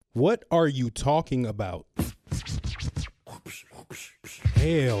What are you talking about?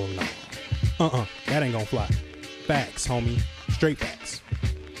 Hell no. That ain't gonna fly. Facts, homie. Straight facts.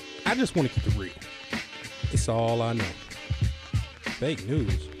 I just want to keep it real. It's all I know. Fake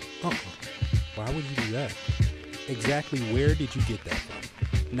news? Why would you do that? Exactly where did you get that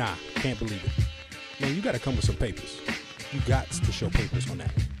from? Nah, can't believe it. Man, you gotta come with some papers. You got to show papers on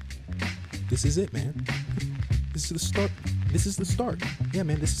that. This is it, man. This is the start. This is the start. Yeah,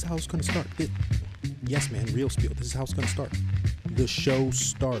 man, this is how it's gonna start. Yes, man, real spiel. This is how it's gonna start. The show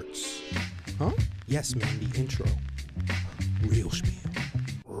starts. Huh? Yes, man, the intro. Real spiel.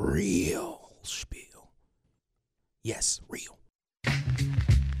 Real spiel. Yes, real.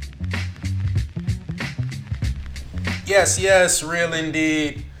 Yes, real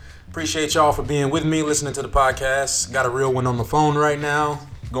indeed. Appreciate y'all for being with me, listening to the podcast. Got a real one on the phone right now,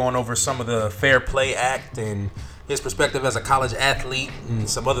 going over some of the Fair Play Act and his perspective as a college athlete and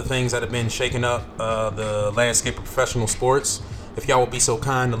some other things that have been shaking up the landscape of professional sports. If y'all would be so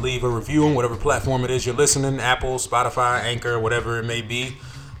kind to leave a review on whatever platform it is you're listening, Apple, Spotify, Anchor, whatever it may be.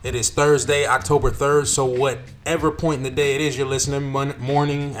 It is Thursday, October 3rd, so whatever point in the day it is you're listening,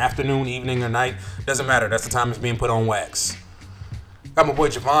 morning, afternoon, evening, or night, doesn't matter. That's the time it's being put on wax. Got my boy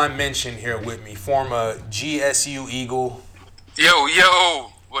Javon Mention here with me, former GSU Eagle.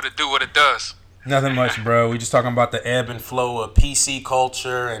 Yo, what it do, what it does. Nothing much, bro. We just talking about the ebb and flow of PC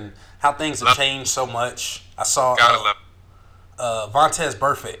culture and how things have changed so much. I saw Vontaze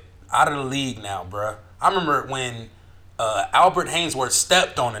Burfict out of the league now, bro. I remember when Albert Hainsworth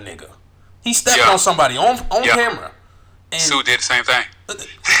stepped on a nigga. He stepped on somebody on camera. And Sue did the same thing.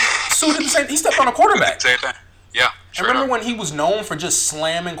 Sue did the same. He stepped on a quarterback. Same thing. Yeah. I remember when he was known for just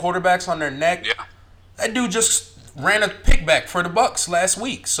slamming quarterbacks on their neck. Yeah. That dude just ran a pickback for the Bucks last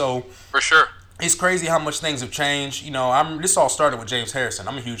week. So for sure. It's crazy how much things have changed. You know, this all started with James Harrison.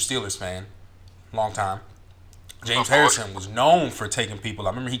 I'm a huge Steelers fan. Long time. James Harrison was known for taking people. I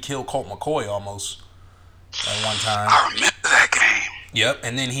remember he killed Colt McCoy almost at one time. I remember that game. Yep,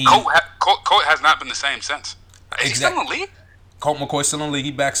 and then Colt has not been the same since. Is he still in the league? Colt McCoy's still in the league.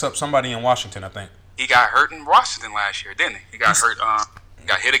 He backs up somebody in Washington, I think. He got hurt in Washington last year, didn't he? He got hurt. He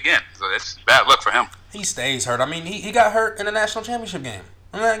got hit again. So that's bad luck for him. He stays hurt. I mean, he got hurt in the national championship game.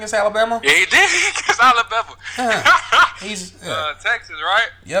 Against Alabama? Yeah, he did. Against Alabama. He's Texas, right?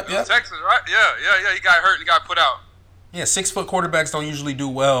 Yep. Texas, right? Yeah. He got hurt and he got put out. Yeah, 6-foot quarterbacks don't usually do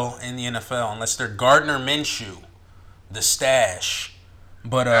well in the NFL unless they're Gardner Minshew, the stash.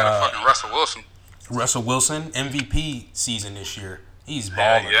 But fucking Russell Wilson, MVP season this year. He's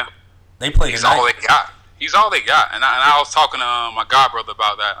balling. Yeah. They played He's all they got. He's all they got. And I was talking to my godbrother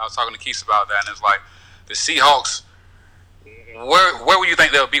about that. I was talking to Keith about that, and it's like the Seahawks. Where would you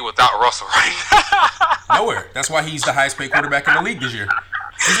think they'll be without Russell right now? Nowhere. That's why he's the highest paid quarterback in the league this year.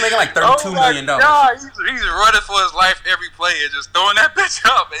 He's making like $32 million. God, he's running for his life every play and just throwing that bitch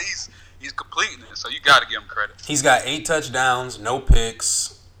up, and he's completing it. So you got to give him credit. He's got 8 touchdowns, no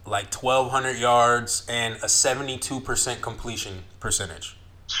picks, like 1,200 yards, and a 72% completion percentage.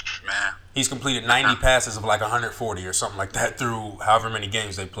 Man, he's completed 90 passes of like 140 or something like that through however many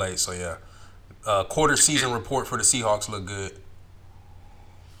games they played. So yeah. Quarter season report for the Seahawks look good.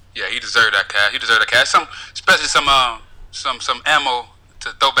 Yeah, he deserved that cash. Especially some ammo to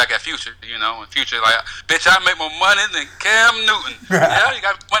throw back at Future. You know, in Future, like, bitch, I make more money than Cam Newton. Yeah, you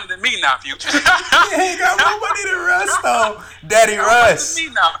got more money than me now, Future. Yeah, he got more money than Russ, though. Daddy Russ. Me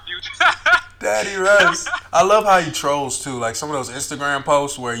now, Future. Daddy Russ. I love how he trolls too. Like some of those Instagram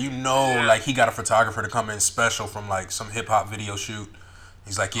posts where like he got a photographer to come in special from like some hip hop video shoot.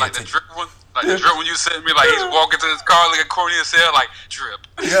 He's like, yeah, like the drip one. Like the drip when you sent me, like he's walking to his car looking corny as hell, like drip.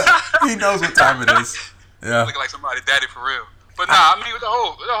 Yeah, he knows what time it is. Yeah, looking like somebody daddy for real. But nah, I mean, with the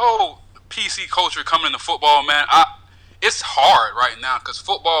whole PC culture coming into football, man, it's hard right now because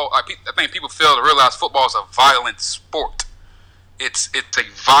football. I think people fail to realize football is a violent sport. It's a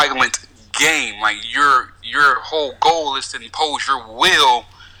violent game. Like your whole goal is to impose your will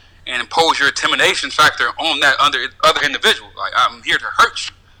and impose your intimidation factor on that other individual. Like, I'm here to hurt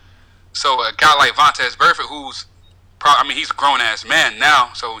you. So a guy like Vontaze Burfict, he's a grown-ass man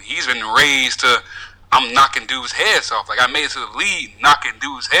now, so he's been raised to, I'm knocking dudes' heads off. Like, I made it to the league knocking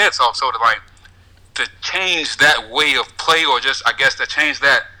dudes' heads off. So to change that way of play, or just, I guess, to change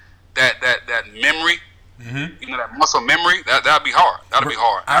that memory, you know, that muscle memory, that'd be hard. That'd be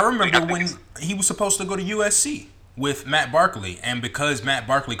hard. I remember when he was supposed to go to USC with Matt Barkley, and because Matt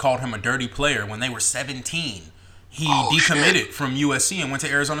Barkley called him a dirty player when they were 17, he decommitted from USC and went to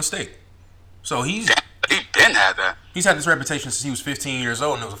Arizona State. So he's been had that. He's had this reputation since he was 15 years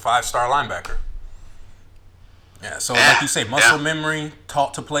old and was a 5-star linebacker. Yeah, so like you say, muscle memory,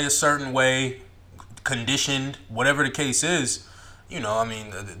 taught to play a certain way, conditioned, whatever the case is. I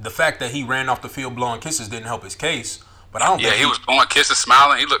mean, the fact that he ran off the field blowing kisses didn't help his case. But I don't think he was blowing kisses,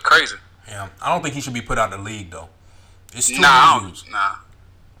 smiling. He looked crazy. Yeah, I don't think he should be put out of the league though. It's too Nah.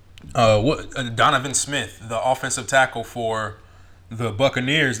 Donovan Smith, the offensive tackle for the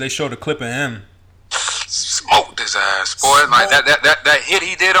Buccaneers, they showed a clip of him. Smoked his ass, boy. Like that hit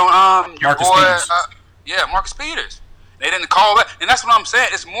he did on your Marcus boy. Peters. Marcus Peters. They didn't call that, and that's what I'm saying.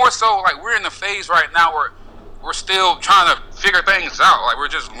 It's more so like we're in the phase right now where we're still trying to figure things out. Like we're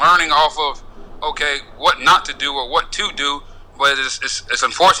just learning off of what not to do or what to do. But it's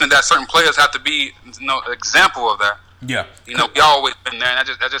unfortunate that certain players have to be an example of that. Yeah. We always been there, and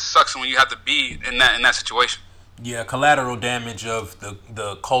that just sucks when you have to be in that situation. Yeah, collateral damage of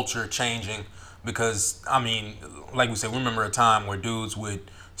the culture changing because, I mean, like we said, we remember a time where dudes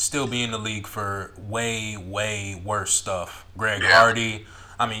would still be in the league for way, way worse stuff. Greg Hardy.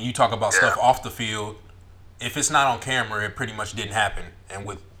 I mean, you talk about stuff off the field. If it's not on camera, it pretty much didn't happen. And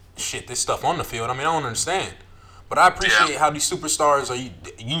with this stuff on the field, I mean, I don't understand. But I appreciate how these superstars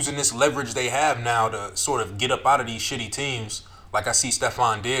are using this leverage they have now to sort of get up out of these shitty teams. Like I see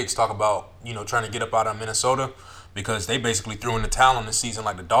Stephon Diggs talk about, trying to get up out of Minnesota because they basically threw in the towel on the season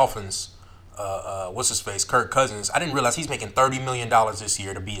like the Dolphins. What's his face? Kirk Cousins. I didn't realize he's making $30 million this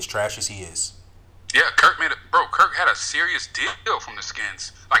year to be as trash as he is. Yeah, Kirk had a serious deal from the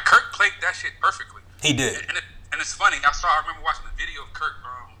Skins. Like Kirk played that shit perfectly. He did. And it's funny. I remember watching the video of Kirk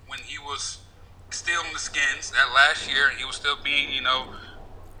when he was still in the Skins that last year, and he was still being,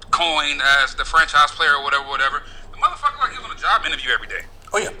 coined as the franchise player or whatever. The motherfucker, like, he was on a job interview every day.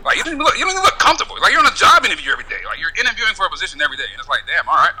 Oh yeah. Like you don't even look comfortable. Like you're on a job interview every day. Like you're interviewing for a position every day, and it's like, damn,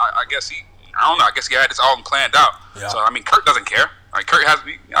 all right. I guess he had this all planned out. Yeah. So I mean, Kirk doesn't care. Like Kirk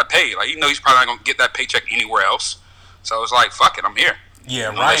got paid. Like he's probably not gonna get that paycheck anywhere else. So it's like, fuck it, I'm here.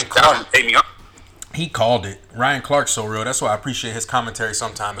 Yeah, Ryan Clark pay me up. He called it. Ryan Clark's so real. That's why I appreciate his commentary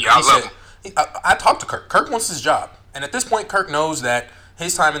sometimes. Yeah, I love him. I talked to Kirk. Kirk wants his job. And at this point, Kirk knows that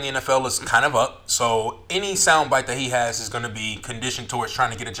his time in the NFL is kind of up. So any soundbite that he has is going to be conditioned towards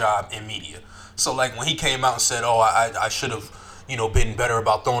trying to get a job in media. So like when he came out and said, I should have, been better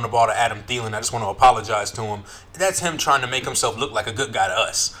about throwing the ball to Adam Thielen. I just want to apologize to him. That's him trying to make himself look like a good guy to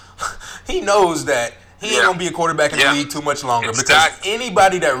us. He knows that he ain't going to be a quarterback in the league too much longer. Because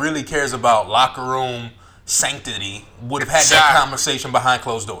anybody that really cares about locker room sanctity would have had that conversation behind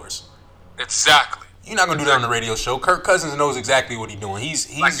closed doors. Exactly. You're not gonna do that on the radio show. Kirk Cousins knows exactly what he's doing. He's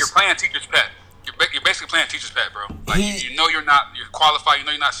like you're playing teacher's pet. You're basically playing teacher's pet, bro. Like you're qualified.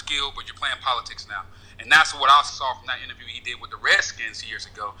 You're not skilled, but you're playing politics now. And that's what I saw from that interview he did with the Redskins years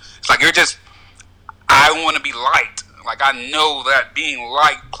ago. It's like I want to be liked. Like I know that being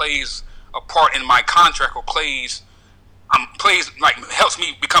liked plays a part in my contract or helps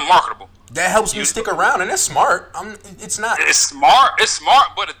me become marketable. That helps me stick around, and that's smart. It's not. It's smart,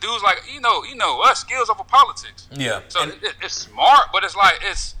 but the dude's like, us, skills over politics. Yeah. So it's smart, but it's like,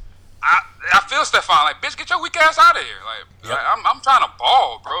 I feel Stephon, like, bitch, get your weak ass out of here. Like I'm trying to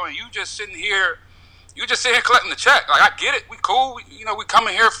ball, bro, and you just sitting here collecting the check. Like, I get it, we cool, we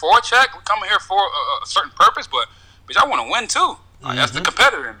coming here for a check, we coming here for a certain purpose, but, bitch, I want to win too. Like, that's the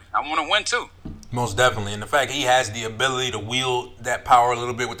competitor in me. I want to win too. Most definitely. And the fact he has the ability to wield that power a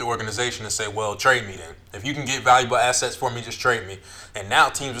little bit with the organization and say, well, trade me then. If you can get valuable assets for me, just trade me. And now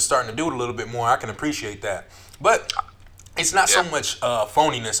teams are starting to do it a little bit more. I can appreciate that. But it's not so much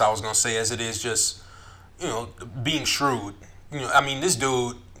phoniness, I was going to say, as it is just, being shrewd. I mean, this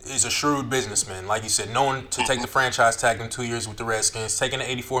dude is a shrewd businessman. Like you said, known to take the franchise tag in 2 years with the Redskins, taking the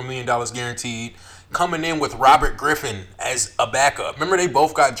 $84 million guaranteed, coming in with Robert Griffin as a backup. Remember, they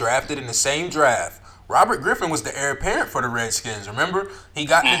both got drafted in the same draft. Robert Griffin was the heir apparent for the Redskins, remember? He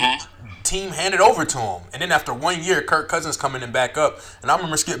got the team handed over to him. And then after 1 year, Kirk Cousins coming in back up. And I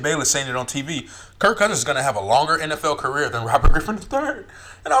remember Skip Bayless saying it on TV. Kirk Cousins is going to have a longer NFL career than Robert Griffin III.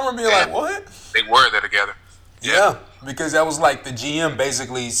 And I remember being like, what? They were there together. Yeah, because that was like the GM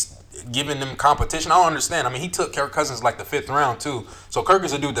basically giving them competition. I don't understand. I mean, he took Kirk Cousins like the 5th round too. So Kirk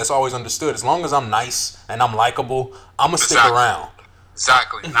is a dude that's always understood. As long as I'm nice and I'm likable, I'm gonna stick around.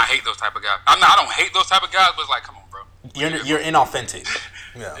 Exactly. And I hate those type of guys. I don't hate those type of guys, but it's like, come on, bro. You're inauthentic.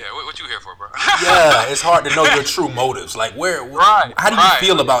 Yeah. What you here for, bro? Yeah, it's hard to know your true motives. Like how do you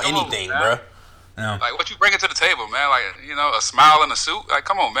feel about anything, bro? Yeah. Like, what you bringing to the table, man? Like, a smile and a suit? Like,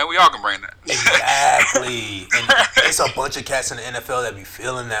 come on, man. We all can bring that. Exactly. And it's a bunch of cats in the NFL that be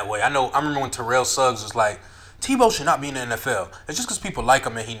feeling that way. I remember when Terrell Suggs was like, Tebow should not be in the NFL. It's just because people like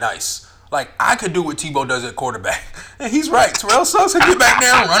him and he nice. Like, I could do what Tebow does at quarterback. And he's right. Terrell Suggs can get back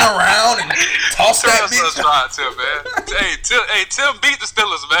there and run around and toss that bitch. Terrell Suggs tried to, man. Hey, Tim beat the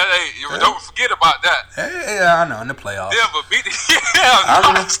Steelers, man. Hey, don't forget about that. Yeah, I know, in the playoffs. Denver beat the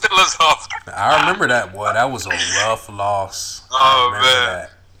Steelers off. I remember that, boy. That was a rough loss. Oh, man.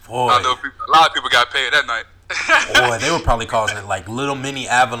 Boy. I know a lot of people got paid that night. Boy, they were probably causing it like little mini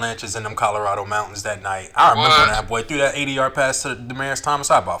avalanches in them Colorado mountains that night. I remember that, boy. Threw that 80-yard pass to Demaryius Thomas.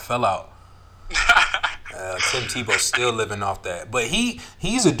 I about fell out. Tim Tebow's still living off that. But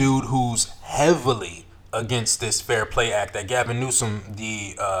he's a dude who's heavily against this Fair Play Act that Gavin Newsom,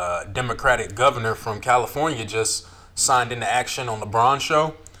 the Democratic governor from California, just signed into action on LeBron's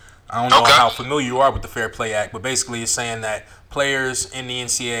show. I don't know how familiar you are with the Fair Play Act, but basically it's saying that players in the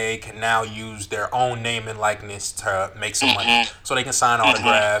NCAA can now use their own name and likeness to make some money. So they can sign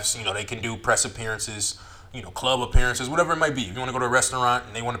autographs, they can do press appearances, club appearances, whatever it might be. If you want to go to a restaurant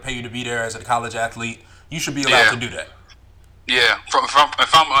and they want to pay you to be there as a college athlete, you should be allowed to do that. Yeah, if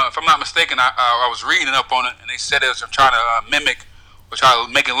I'm not mistaken, I was reading up on it, and they said it was trying to mimic, or try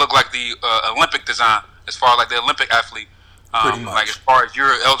to make it look like the Olympic design, as far as like the Olympic athlete. Pretty much. Like as far as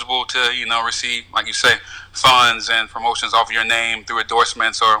you're eligible to, receive, like you say, funds and promotions off your name through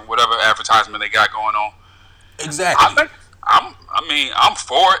endorsements or whatever advertisement they got going on. Exactly. I'm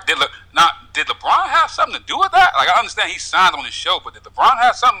for it. Did LeBron have something to do with that? Like, I understand he signed on his show, but did LeBron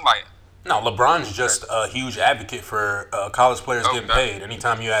have something like? No, LeBron's just a huge advocate for college players getting paid.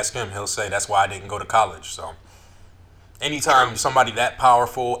 Anytime you ask him, he'll say that's why I didn't go to college. So, anytime somebody that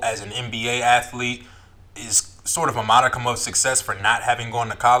powerful as an NBA athlete is sort of a modicum of success for not having gone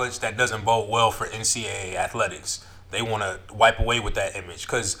to college, that doesn't bode well for NCAA athletics. They want to wipe away with that image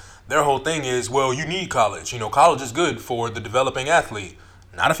because their whole thing is, well, you need college. College is good for the developing athlete.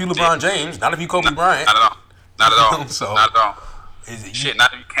 Not if you LeBron James. Not if you Kobe Bryant. Not at all. Not at all. So, not at all.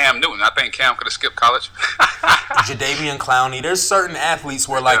 Not even Cam Newton. I think Cam could have skipped college. Jadeveon Clowney. There's certain athletes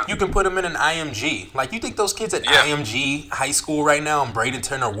where, like, you can put them in an IMG. Like, you think those kids at IMG high school right now in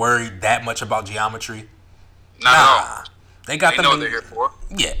Bradenton are worried that much about geometry? Not at all. They got them. They know what they're here for.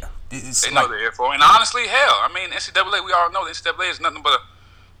 Yeah. They know what they're here for. And honestly, hell, NCAA, we all know the NCAA is nothing but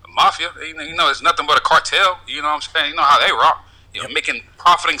a mafia. It's nothing but a cartel. You know what I'm saying? You know how they rock.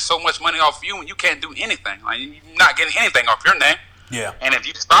 Profiting so much money off you and you can't do anything. Like, you're not getting anything off your name. Yeah. And if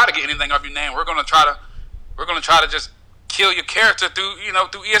you try to get anything off your name, we're gonna try to just kill your character through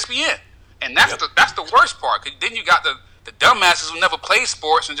ESPN. And that's the worst part. 'Cause then you got the dumbasses who never played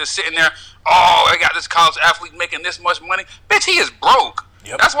sports and just sitting there, oh, I got this college athlete making this much money. Bitch, he is broke.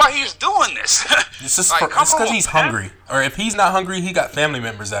 Yep. That's why he's doing this. It's just because he's hungry. Or if he's not hungry, he got family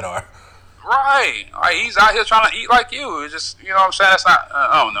members that are. Right. He's out here trying to eat like you. It's just, what I'm saying? That's not,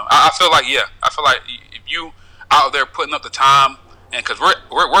 I don't know. I feel like if you out there putting up the time, and because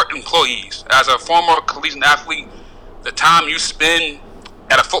we're employees. As a former collegiate athlete, the time you spend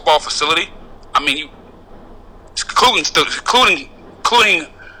at a football facility, including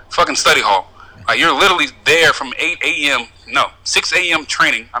fucking study hall. You're literally there from 6 a.m.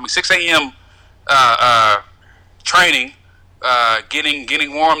 training. 6 a.m. Training,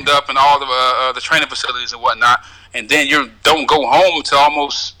 getting warmed up in all the training facilities and whatnot, and then you don't go home until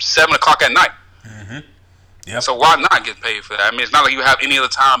almost 7 o'clock at night. Mm-hmm. Yep. So why not get paid for that? It's not like you have any other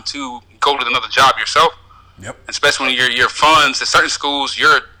time to go to another job yourself. Yep. Especially when your funds at certain schools,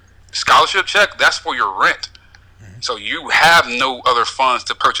 your scholarship check, that's for your rent. So you have no other funds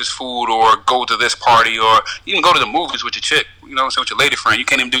to purchase food or go to this party or even go to the movies with your chick, with your lady friend. You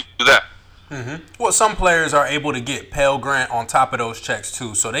can't even do that. Mm-hmm. Well, some players are able to get Pell Grant on top of those checks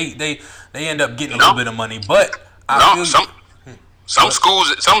too, so they end up getting a little bit of money. But some schools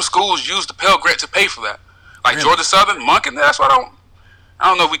use the Pell Grant to pay for that, like really? Georgia Southern, Monken. That's why I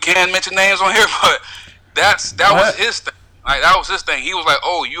don't know if we can mention names on here, but that was his thing. That was his thing. He was like,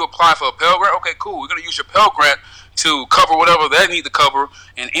 "Oh, you apply for a Pell Grant? Okay, cool. We're gonna use your Pell Grant to cover whatever they need to cover,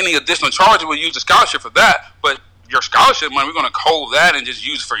 and any additional charges we'll use the scholarship for that. But your scholarship money, we're gonna hold that and just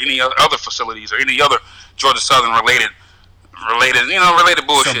use it for any other facilities or any other Georgia Southern related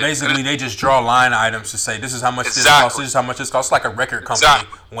bullshit." So basically, they just draw line items to say this is how much this costs. This is how much this costs. Like a record company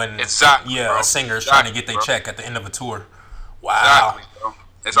when a singer's trying to get their check at the end of a tour. Wow, exactly, bro.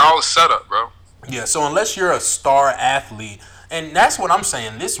 It's all set up, bro. Yeah, so unless you're a star athlete, and that's what I'm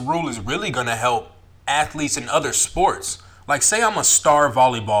saying, this rule is really going to help athletes in other sports. Like, say I'm a star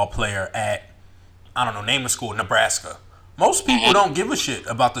volleyball player at, name a school, Nebraska. Most people don't give a shit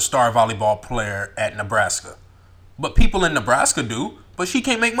about the star volleyball player at Nebraska. But people in Nebraska do. but she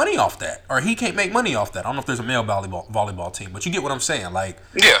can't make money off that, or he can't make money off that. I don't know if there's a male volleyball team, but you get what I'm saying. Like,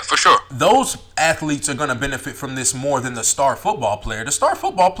 yeah, for sure. Those athletes are going to benefit from this more than the star football player. The star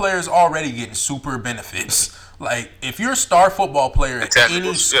football player is already getting super benefits. Like, if you're a star football player at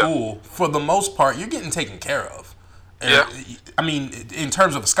any school, for the most part, you're getting taken care of. Yeah. I mean, in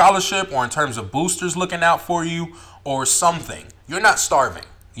terms of scholarship or in terms of boosters looking out for you or something, you're not starving,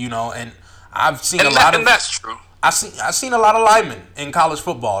 and I've seen and that's true. I've seen a lot of linemen in college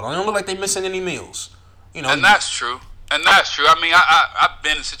football. They don't look like they're missing any meals. And that's true. I mean, I've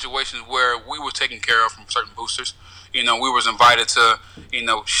been in situations where we were taken care of from certain boosters. We was invited to,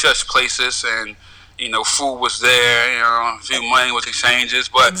 shush places, and, food was there, a few money was exchanges.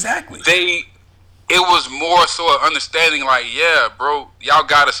 But exactly. It was more so an understanding like, yeah, bro, y'all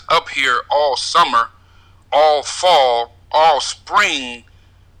got us up here all summer, all fall, all spring,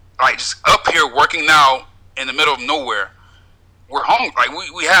 like just up here working now in the middle of nowhere. We're hungry. Like,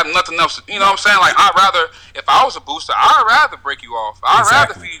 we have nothing else. You know what I'm saying? Like, if I was a booster, I'd rather break you off. I'd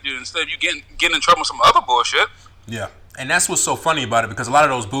rather feed you instead of you getting in trouble with some other bullshit. Yeah. And that's what's so funny about it, because a lot of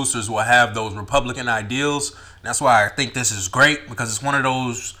those boosters will have those Republican ideals. And that's why I think this is great, because it's one of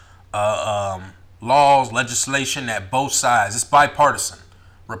those laws, legislation that both sides, it's bipartisan.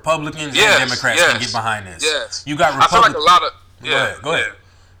 Republicans and Democrats can get behind this. Yes. You got Republicans. I feel like a lot of... Go ahead.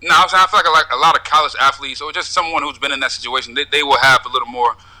 No, I feel like a lot of college athletes, or just someone who's been in that situation, they will have a little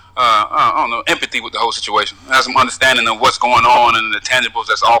more, empathy with the whole situation. Have some understanding of what's going on and the tangibles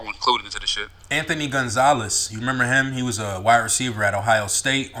that's all included into the shit. Anthony Gonzalez, you remember him? He was a wide receiver at Ohio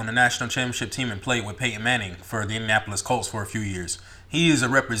State on the national championship team and played with Peyton Manning for the Indianapolis Colts for a few years. He is a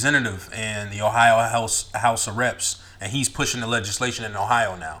representative in the Ohio House of Reps, and he's pushing the legislation in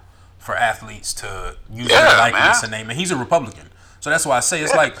Ohio now for athletes to use their likeness and name. And he's a Republican. So that's why I say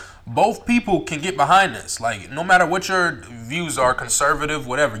it's like both people can get behind this. Like, no matter what your views are, conservative,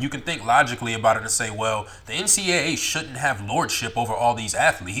 whatever, you can think logically about it and say, well, the NCAA shouldn't have lordship over all these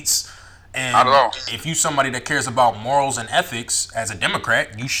athletes. And not at all. If you're somebody that cares about morals and ethics as a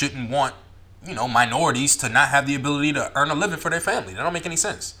Democrat, you shouldn't want, minorities to not have the ability to earn a living for their family. That don't make any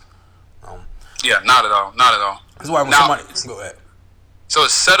sense. Yeah, not at all. Not at all. That's why when somebody... Go ahead. So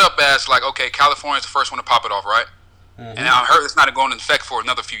it's set up as like, okay, California's the first one to pop it off, right? Mm-hmm. And I heard it's not going into effect for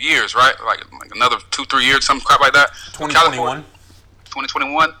another few years, right? Like another 2-3 years, some crap like that. 2021.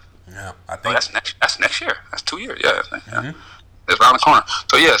 2021. Yeah, I think that's next year. That's 2 years. Yeah, It's around the corner.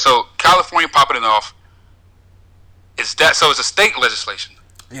 So California popping it off. It's a state legislation.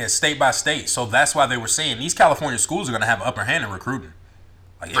 Yeah, state by state. So that's why they were saying these California schools are going to have an upper hand in recruiting.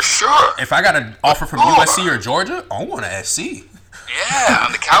 Like, for sure. If I got an offer from USC or Georgia, I want an SC. Yeah,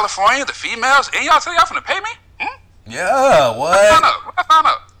 and the California, the females, and y'all say y'all finna pay me? Yeah, what? I found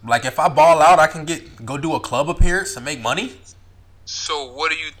out. Like, if I ball out, I can go do a club appearance and make money? So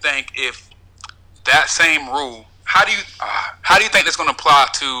what do you think if that same rule, how do you think that's going to apply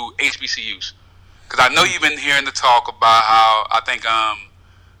to HBCUs? Because I know you've been hearing the talk about how I think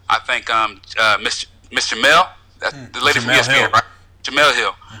Miss Jamel, that's the lady from ESPN, right? Jamel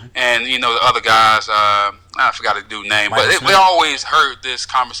Hill, and the other guys. I forgot the dude's name, but we always heard this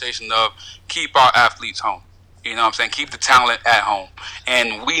conversation of keep our athletes home. You know what I'm saying? Keep the talent at home.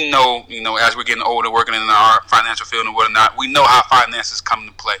 And we know, as we're getting older, working in our financial field and whatnot, we know how finances come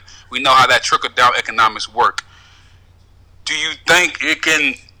into play. We know how that trickle-down economics work. Do you think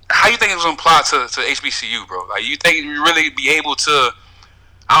how do you think it's going to apply to HBCU, bro? Like, you think you really be able to,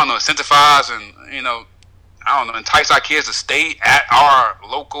 incentivize and, entice our kids to stay at our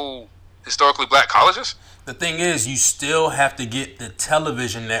local historically black colleges? The thing is, you still have to get the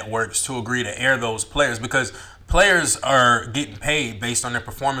television networks to agree to air those players, because players are getting paid based on their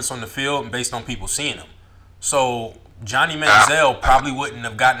performance on the field and based on people seeing them. So Johnny Manziel probably wouldn't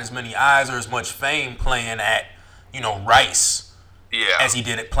have gotten as many eyes or as much fame playing at, Rice as he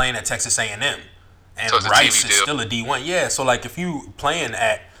did at playing at Texas A&M. And so Rice is still a D1. Yeah, so like if you playing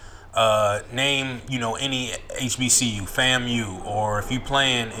at name, any HBCU, FAMU, or if you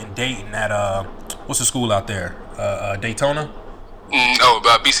playing in Dayton at what's the school out there? Daytona?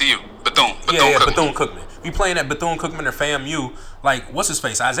 BCU. Bethune-Cookman. Bethune-Cookman. If you playing at Bethune-Cookman or FAMU, like, what's his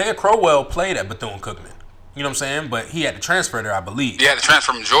face? Isaiah Crowell played at Bethune-Cookman. You know what I'm saying? But he had to transfer there, I believe. He had to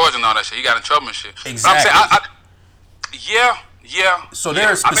transfer from Georgia and all that shit. He got in trouble and shit. Exactly. Yeah. So there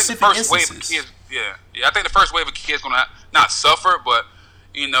are specific instances. I think the first wave of kids going to not suffer, but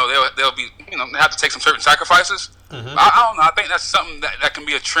they'll be they have to take some certain sacrifices. Mm-hmm. I don't know. I think that's something that can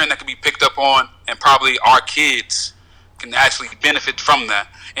be a trend that can be picked up on, and probably our kids can actually benefit from that.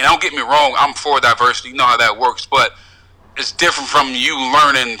 And don't get me wrong, I'm for diversity. You know how that works, but it's different from you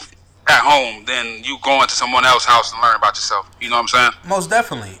learning at home than you going to someone else's house and learn about yourself. You know what I'm saying? Most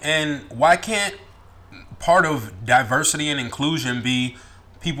definitely. And why can't part of diversity and inclusion be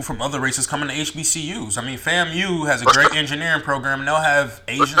people from other races coming to HBCUs? I mean, FAMU has a great engineering program, and they'll have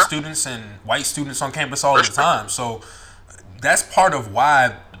Asian students and white students on campus all the time. So that's part of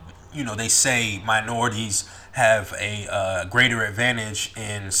why, they say minorities have a greater advantage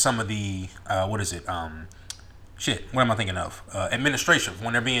in some of the, what am I thinking of? Administration,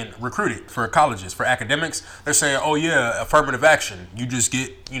 when they're being recruited for colleges, for academics, they're saying, oh yeah, affirmative action. You just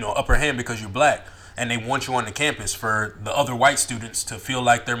get, upper hand because you're black. And they want you on the campus for the other white students to feel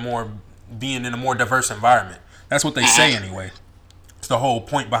like they're more being in a more diverse environment. That's what they say anyway. It's the whole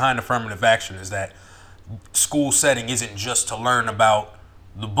point behind affirmative action is that school setting isn't just to learn about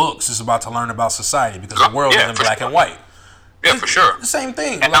the books. It's about to learn about society because the world is in black and white. Yeah, for sure. The same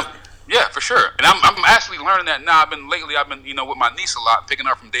thing. And yeah, for sure. And I'm actually learning that now. I've been with my niece a lot, picking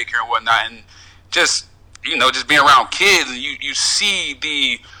her up from daycare and whatnot, and just being around kids, and you see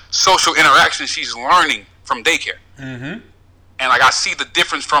the social interaction she's learning from daycare. Mm-hmm. And like I see the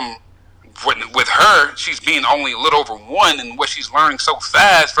difference from with her, she's being only a little over 1 and what she's learning so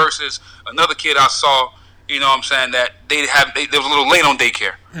fast versus another kid I saw, that they was a little late on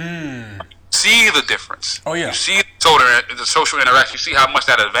daycare. See the difference. Oh yeah. You see the social interaction. You see how much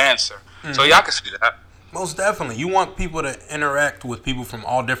that advanced her. Mm-hmm. So yeah, I can see that. Most definitely. You want people to interact with people from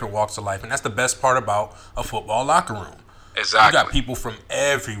all different walks of life, and that's the best part about a football locker room. Exactly. You got people from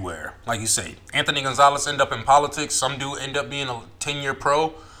everywhere. Like you say, Anthony Gonzalez end up in politics. Some dude end up being a 10-year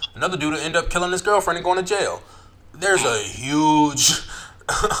pro. Another dude end up killing his girlfriend and going to jail. There's a huge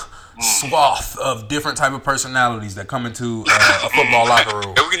swath of different type of personalities that come into a football locker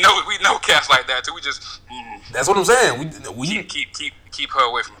room. And we know cats like that too. We just that's what I'm saying. We keep her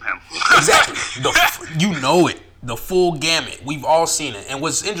away from him. Exactly. The full gamut. We've all seen it. And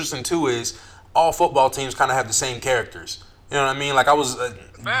what's interesting too is all football teams kind of have the same characters. You know what I mean? Like I was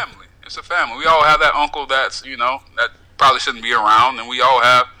family. It's a family. We all have that uncle that's that probably shouldn't be around, and we all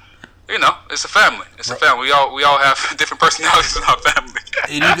have. It's a family. It's a family. We all have different personalities in our family.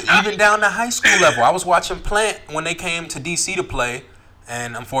 even down to high school level. I was watching Plant when they came to DC to play,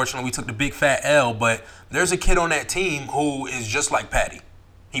 and unfortunately we took the big fat L. But there's a kid on that team who is just like Patty.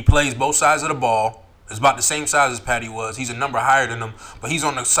 He plays both sides of the ball. Is about the same size as Patty was. He's a number higher than him, but he's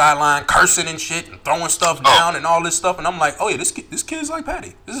on the sideline cursing and shit and throwing stuff down and all this stuff. And I'm like, oh yeah, this kid's like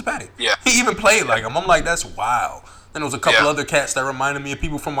Patty. This is Patty. Yeah. He even played like him. I'm like, that's wild. Then there was a couple other cats that reminded me of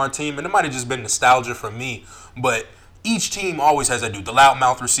people from our team, and it might have just been nostalgia for me. But each team always has that dude, the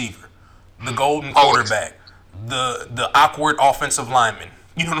loudmouth receiver, the golden quarterback, the awkward offensive lineman.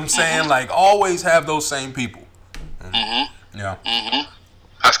 You know what I'm saying? Like always have those same people. Mm-hmm. Yeah. Mm-hmm.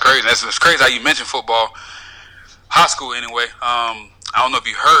 That's crazy. That's crazy how you mentioned football. High school, anyway. I don't know if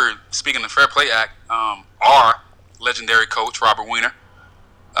you heard, speaking of the Fair Play Act, our legendary coach, Robert Weiner,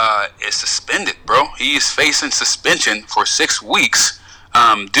 is suspended, bro. He is facing suspension for 6 weeks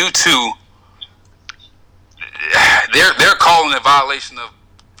due to they're calling it violation of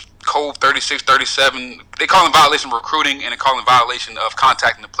Code 3637. They call it violation of recruiting, and they call it violation of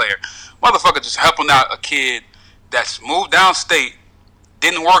contacting the player. Motherfucker just helping out a kid that's moved downstate.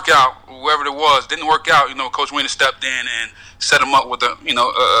 Didn't work out, whoever it was, didn't work out. Coach Weiner stepped in and set him up with a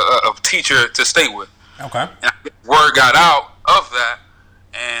teacher to stay with. Okay. And word got out of that,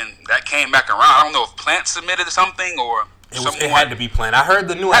 and that came back around. I don't know if Plant submitted something or it had to be Plant. I heard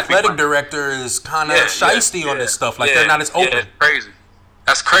the new athletic director is kind of shiesty on this stuff. Like they're not as open. Yeah, crazy.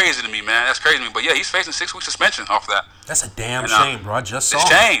 That's crazy to me, man. That's crazy to me. But yeah, he's facing 6 weeks suspension off that. That's a damn shame, bro. I just saw.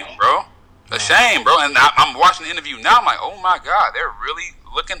 It's a shame, bro. A shame, bro. And I'm watching the interview now. I'm like, oh my god, they're really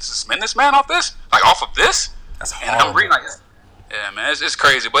looking to suspend this man off this, like off of this. That's horrible. And I'm reading like, yeah, man, it's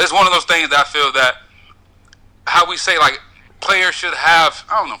crazy. But it's one of those things that I feel that how we say like players should have.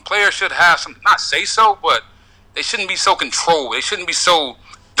 I don't know. Players should have some, not say so, but they shouldn't be so controlled. They shouldn't be so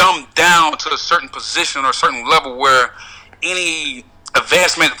dumbed down to a certain position or a certain level where any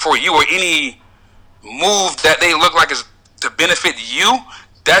advancement for you or any move that they look like is to benefit you,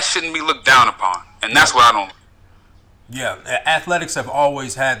 that shouldn't be looked down upon. And that's what I don't. Yeah, athletics have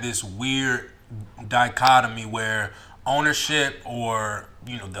always had this weird dichotomy where ownership or,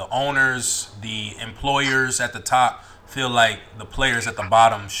 the owners, the employers at the top feel like the players at the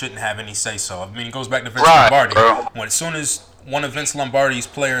bottom shouldn't have any say-so. I mean, it goes back to Vince Lombardi. Bro. As soon as one of Vince Lombardi's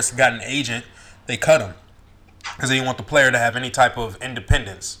players got an agent, they cut him because they didn't want the player to have any type of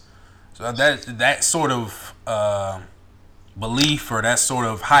independence. So that sort of belief or that sort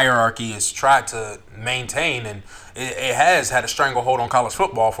of hierarchy is tried to maintain, and it has had a stranglehold on college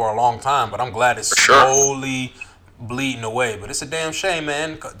football for a long time, but I'm glad it's slowly bleeding away. But it's a damn shame,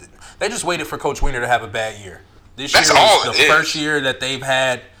 man. They just waited for Coach Weiner to have a bad year. This That's year all was it the is. first year that they've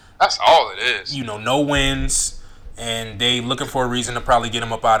had, That's all it is. no wins, and they looking for a reason to probably get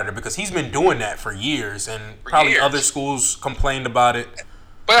him up out of there because he's been doing that for years, and probably years. other schools complained about it.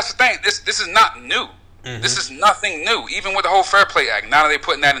 But that's the thing. This is not new. Mm-hmm. This is nothing new. Even with the whole Fair Play Act, now that they're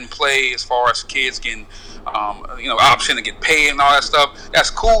putting that in play as far as kids getting, option to get paid and all that stuff,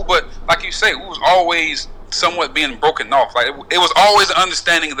 that's cool. But like you say, it was always somewhat being broken off. Like it was always an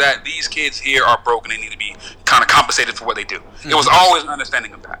understanding that these kids here are broken. They need to be kind of compensated for what they do. Mm-hmm. It was always an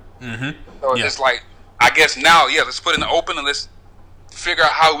understanding of that. Mm-hmm. So it's like, I guess now, let's put it in the open and let's figure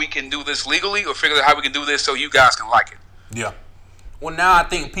out how we can do this legally, or figure out how we can do this so you guys can like it. Yeah. Well, now I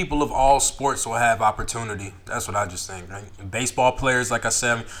think people of all sports will have opportunity. That's what I just think. Right? Baseball players, like I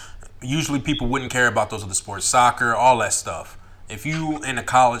said, usually people wouldn't care about those other sports. Soccer, all that stuff. If you in a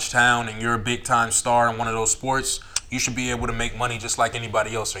college town and you're a big-time star in one of those sports, you should be able to make money just like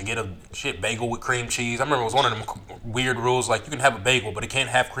anybody else. Or get a bagel with cream cheese. I remember it was one of them weird rules, like you can have a bagel, but it can't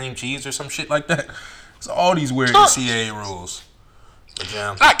have cream cheese or some shit like that. So all these weird NCAA rules. But,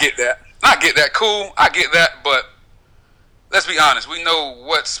 yeah. I get that. Cool. I get that, but let's be honest. We know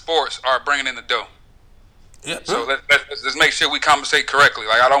what sports are bringing in the dough. Yeah. So let's make sure we compensate correctly.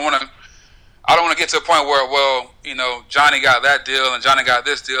 Like I don't want to get to a point where Johnny got that deal and Johnny got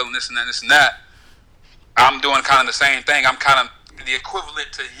this deal and this and that, this and that. I'm doing kind of the same thing. I'm kind of the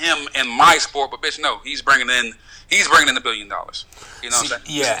equivalent to him in my sport, but bitch, no, he's bringing in the $1 billion. You know what I'm saying?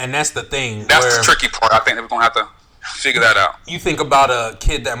 Yeah, and that's the thing. That's the tricky part. I think that we're gonna have to figure that out. You think about a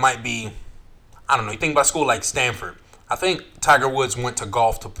kid that might be, I don't know. You think about a school like Stanford. I think Tiger Woods went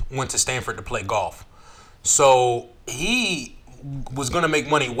to Stanford to play golf. So he was going to make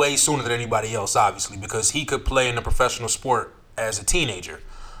money way sooner than anybody else, obviously, because he could play in a professional sport as a teenager.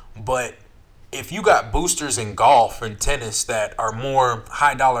 But if you got boosters in golf and tennis that are more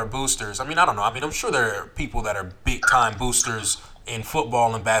high-dollar boosters, I don't know. I'm sure there are people that are big-time boosters in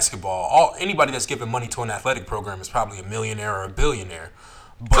football and basketball. Anybody that's giving money to an athletic program is probably a millionaire or a billionaire.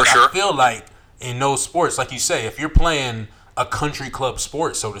 But for sure. I feel like in those sports, like you say, if you're playing a country club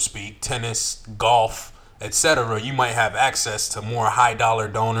sport, so to speak, tennis, golf, etc., you might have access to more high-dollar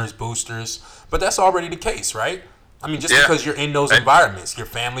donors, boosters. But that's already the case, right? Because you're in those environments, your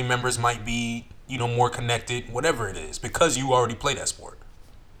family members might be, more connected, whatever it is, because you already play that sport.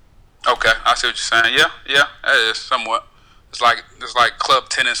 Okay, I see what you're saying. Yeah, that is somewhat. It's like club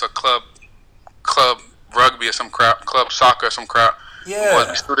tennis or club rugby or some crap, club soccer or some crap. Yeah. Boys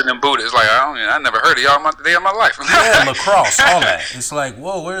be suited and booted. It's like I never heard of y'all the day of my life. Yeah, lacrosse, all that. It's like,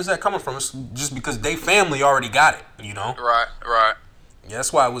 whoa, where is that coming from? It's just because they family already got it, Right. Yeah,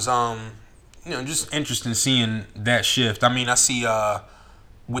 that's why it was just interesting seeing that shift. I see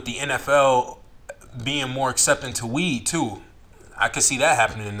with the NFL being more accepting to weed too. I could see that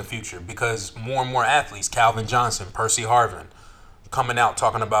happening in the future because more and more athletes, Calvin Johnson, Percy Harvin, coming out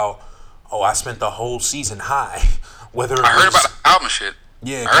talking about, I spent the whole season high. I heard about the Calvin shit.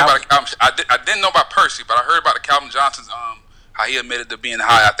 Yeah, I heard about the Calvin shit. I didn't know about Percy, but I heard about the Calvin Johnson's how he admitted to being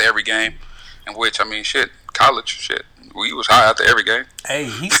high after every game, in which college shit. We was high after every game. Hey,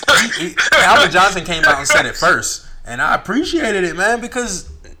 Calvin Johnson came out and said it first, and I appreciated it, man, because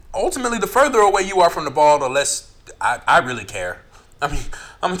ultimately, the further away you are from the ball, the less I really care. I'm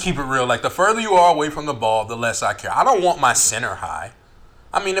gonna keep it real. Like the further you are away from the ball, the less I care. I don't want my center high.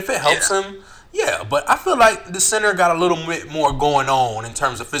 If it helps him, yeah. But I feel like the center got a little bit more going on in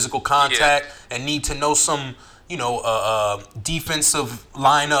terms of physical contact and need to know some. Defensive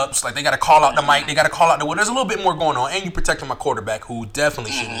lineups. Like they got to call out the mic. They got to call out the. There's a little bit more going on, and you protecting my quarterback, who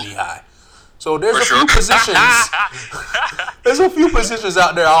definitely shouldn't be high. So there's few positions. There's a few positions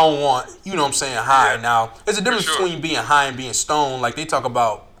out there I don't want. You know what I'm saying? High. Yeah. Now there's a difference between being high and being stoned. Like they talk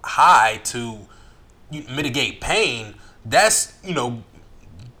about high to mitigate pain. That's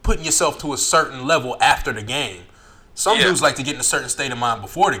putting yourself to a certain level after the game. Some dudes like to get in a certain state of mind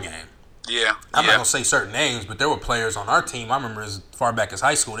before the game. Yeah. I'm not going to say certain names, but there were players on our team, I remember as far back as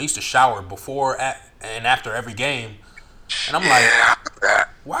high school, they used to shower before and after every game. And I'm like,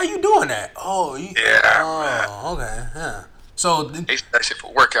 why are you doing that? Okay, yeah. So they used that shit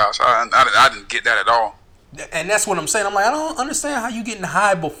for workouts. I didn't get that at all. And that's what I'm saying. I'm like, I don't understand how you getting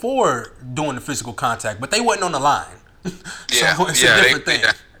high before doing the physical contact, but they wasn't on the line. So it's a different thing.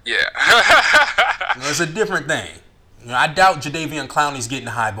 It's a different thing. I doubt Jadeveon Clowney's getting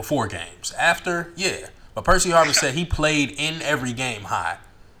high before games. After, yeah. But Percy Harvin said he played in every game high.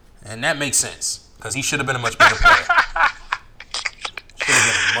 And that makes sense. Because he should have been a much better player.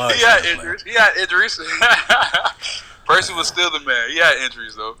 He had injuries. Percy was still the man. He had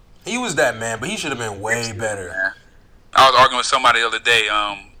injuries, though. He was that man, but he should have been way better. I was arguing with somebody the other day.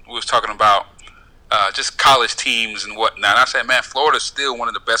 we was talking about just college teams and whatnot. And I said, man, Florida's still one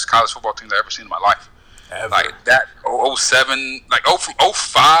of the best college football teams I've ever seen in my life. Ever. Like that 07, like from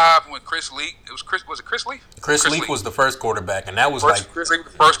 05 when Chris Leak, was it Chris Leak? Chris Leak was the first quarterback, and that was Chris Leak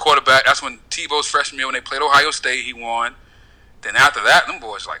was the first quarterback. That's when Tebow's freshman year when they played Ohio State, he won. Then after that, them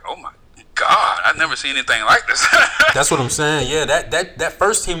boys like, oh my God, I've never seen anything like this. That's what I'm saying. Yeah, that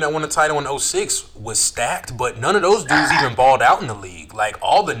first team that won the title in 06 was stacked, but none of those dudes even balled out in the league. Like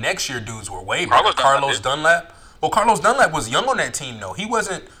all the next year dudes were way better. Carlos Dunlap. Well, Carlos Dunlap was young on that team though. He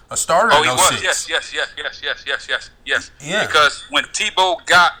wasn't a starter in 06. Oh, he was. Yes. Yeah. Because when Tebow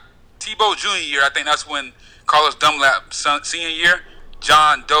Junior year, I think that's when Carlos Dunlap senior year,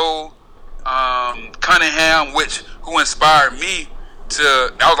 John Doe, Cunningham, who inspired me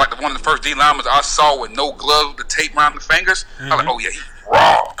that was like one of the first D linemen I saw with no gloves, with the tape around the fingers. I was like, oh yeah, he's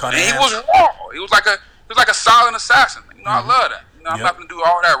raw. And he was raw. He was like a silent assassin. You know, I love that. You know, I'm not gonna do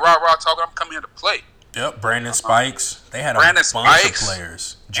all that rah talking. I'm coming here to play. Yep, Brandon Spikes. They had a bunch of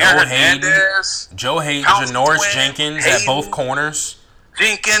players. Joe Hayden, Janoris Jenkins at both corners.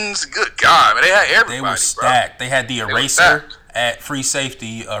 Jenkins, good God, man, they had everybody. They were stacked. Bro. They had the eraser at free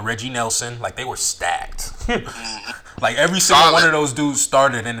safety, Reggie Nelson. Like they were stacked. Like every single one of those dudes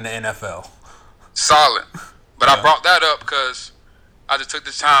started in the NFL. Solid. But I brought that up because I just took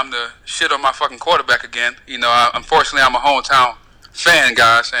the time to shit on my fucking quarterback again. You know, unfortunately, I'm a hometown fan,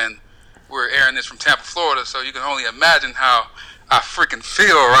 guys, and we're airing this from Tampa, Florida, so you can only imagine how I freaking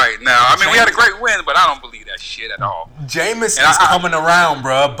feel right now. I mean, we had a great win, but I don't believe that shit at all. Jameis is coming around,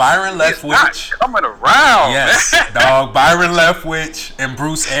 bro. Byron Leftwich. Coming around, yes, man. Dog. Byron Leftwich and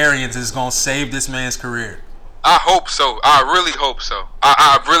Bruce Arians is going to save this man's career. I hope so. I really hope so.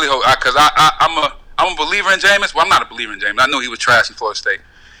 I really hope, because I'm a believer in Jameis. Well, I'm not a believer in Jameis. I knew he was trash in Florida State.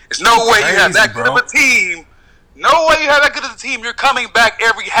 There's no way you have that good of a team. No way you have that good of a team. You're coming back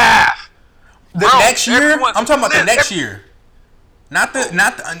every half. Next year? I'm talking about the next year. Not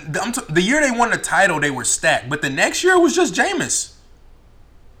the year they won the title, they were stacked. But the next year was just Jameis.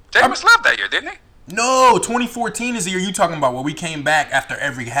 Jameis left that year, didn't he? No, 2014 is the year you talking about where we came back after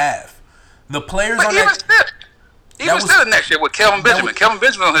every half. The players on that... He was still the next year with Kelvin Benjamin. Kelvin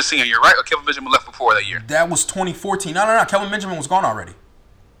Benjamin on his senior year, right? Or Kelvin Benjamin left before that year? That was 2014. No. Kelvin Benjamin was gone already.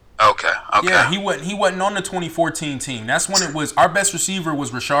 Okay. Yeah, he wasn't on the 2014 team. That's when it was... Our best receiver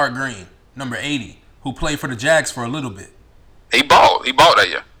was Rashard Green, number 80, who played for the Jags for a little bit. He balled that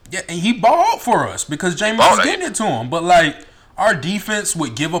year. Yeah, and he balled for us because Jameis was getting it to him. But like our defense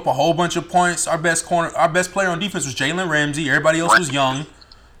would give up a whole bunch of points. Our best player on defense was Jalen Ramsey. Everybody else was young.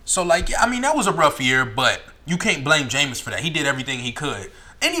 So like, yeah, I mean that was a rough year, but you can't blame Jameis for that. He did everything he could.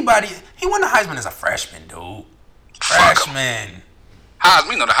 He won the Heisman as a freshman, dude. Freshman.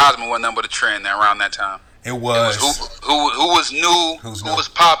 Heisman, you know the Heisman wasn't nothing but a trend around that time. It was who was new, who was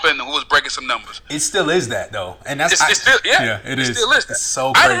popping, who was breaking some numbers. It still is that though, and that's it still is. It's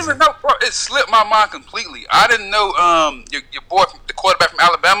so crazy. I didn't even know, bro. It slipped my mind completely. I didn't know your boy, the quarterback from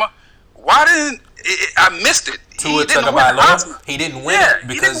Alabama. Why didn't I missed it? Tua Tagovailoa. He didn't win it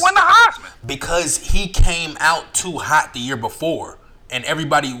because he didn't win the Heisman because he came out too hot the year before, and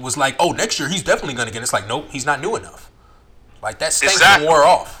everybody was like, "Oh, next year he's definitely going to get it." It's like, nope, he's not new enough. Like that stank wore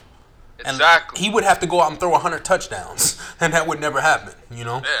off. Exactly. And he would have to go out and throw 100 touchdowns, and that would never happen, you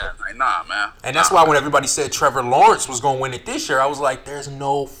know? Yeah, like, nah, man. And that's why when everybody said Trevor Lawrence was going to win it this year, I was like, there's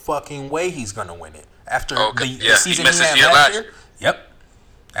no fucking way he's going to win it. After the season he had last year. Yep.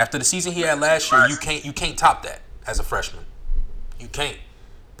 After the season he had last year, you can't top that as a freshman. You can't.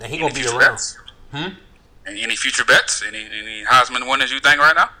 And he going to be around. Any future bets? Any Heisman winners you think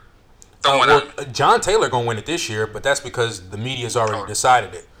right now? John Taylor going to win it this year, but that's because the media's already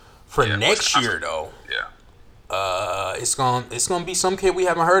decided it. For next year, though, it's gonna be some kid we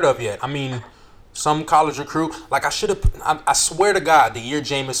haven't heard of yet. I mean, some college recruit. Like I swear to God, the year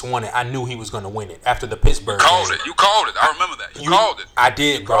Jameis won it, I knew he was gonna win it after the Pittsburgh game. You called it. I remember that. You called it. I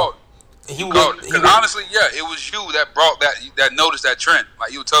did, bro. Because honestly, it was you that brought that noticed that trend.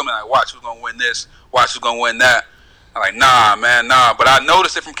 Like you would tell me, like, watch who's gonna win this, watch who's gonna win that. I'm like, nah, man, nah. But I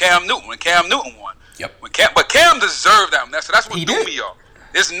noticed it from Cam Newton when Cam Newton won. Yep. But Cam deserved that. That's what threw me off.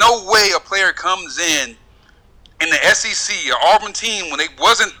 There's no way a player comes in the SEC or Auburn team when they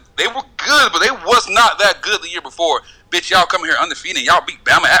were good, but they was not that good the year before. Bitch, y'all come here undefeated. Y'all beat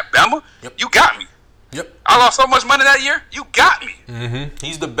Bama at Bama. Yep. You got me. Yep. I lost so much money that year. You got me. Mm-hmm.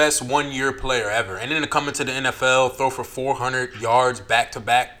 He's the best 1 year player ever. And then to come into the NFL, throw for 400 yards back to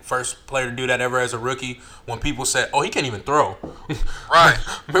back, first player to do that ever as a rookie. When people said, "Oh, he can't even throw," right?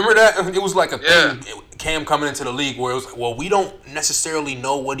 Remember that? It was like a thing. Cam coming into the league where it was, well, we don't necessarily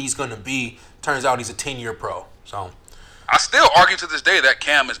know what he's gonna be. Turns out he's a 10-year pro. So I still argue to this day that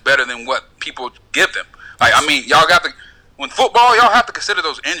Cam is better than what people give them. Like, I mean, y'all got to. When football, y'all have to consider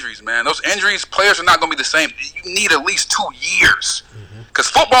those injuries, man. Those injuries, players are not going to be the same. You need at least 2 years. Because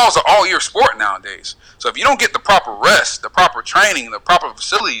football is an all-year sport nowadays. So if you don't get the proper rest, the proper training, the proper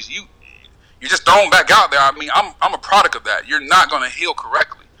facilities, you're just thrown back out there. I mean, I'm a product of that. You're not going to heal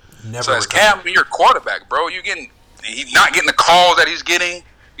correctly. Never so as Cam, you're a quarterback, bro. He's not getting the calls that he's getting.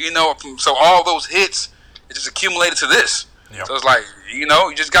 You know, so all those hits, it just accumulated to this. Yep. So it's like, you know,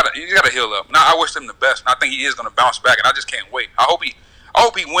 you just gotta heal up. Now I wish him the best, and I think he is gonna bounce back, and I just can't wait. I hope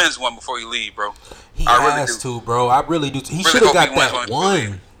he wins one before he leave, bro. He has to, bro. I really do. He should have got that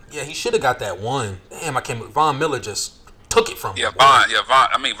one. Yeah, he should have got that one. Damn, I can't. Von Miller just took it from him. Vaughn.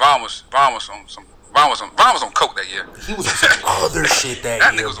 I mean, Vaughn was on coke that year. He was on some other shit that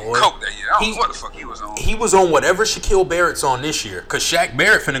year, nigga was boy. on coke that year. I don't know what the fuck he was on. He was on whatever Shaquille Barrett's on this year, cause Shaq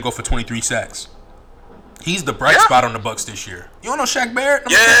Barrett finna go for 23 sacks. He's the bright spot on the Bucks this year. You don't know Shaq Barrett?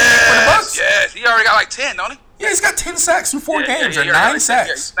 Yes. He already got like 10, don't he? Yeah, he's got 10 sacks in 4 games or 9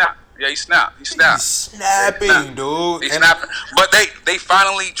 sacks. Yeah, he snapped. He's snapping, dude. He's snapping. But they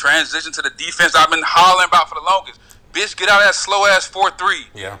finally transitioned to the defense I've been hollering about for the longest. Bitch, get out of that slow-ass 4-3.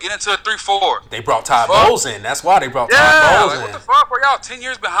 Yeah. Get into a 3-4. They brought Todd Bowles in. That's why they brought Todd Bowles in. What the fuck? Were y'all 10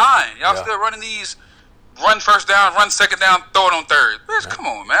 years behind? Y'all still running these run first down, run second down, throw it on third. Bitch, come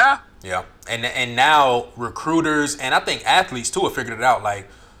on, man. Yeah. And now recruiters and I think athletes too have figured it out. Like,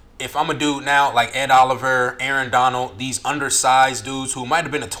 if I'm a dude now like Ed Oliver, Aaron Donald, these undersized dudes who might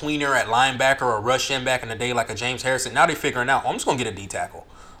have been a tweener at linebacker or rush end back in the day like a James Harrison, now they're figuring out, I'm just going to get a D tackle.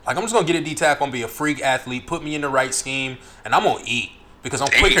 Like, I'm just going to get a D tackle and be a freak athlete, put me in the right scheme, and I'm going to eat because I'm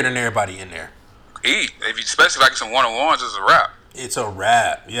quicker than everybody in there. Eat. Especially like some one-on-ones, it's a wrap. It's a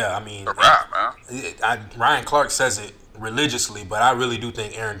wrap. Yeah, I mean. It's a wrap, man. Ryan Clark says it religiously, but I really do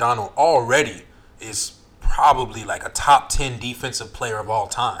think Aaron Donald already is probably like a top 10 defensive player of all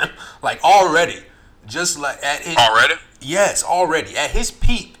time. Like, already. Just like at his... Already? Yes, already. At his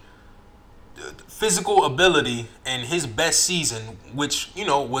peak physical ability and his best season, which, you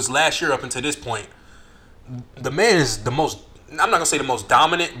know, was last year up until this point, the man is the most... I'm not going to say the most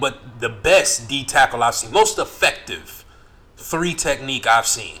dominant, but the best D tackle I've seen. Most effective 3 technique I've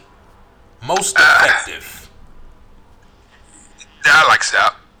seen. Most effective. Yeah, I like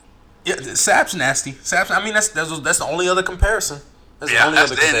Sapp. Yeah, Sapp's nasty. I mean, that's the only other comparison. And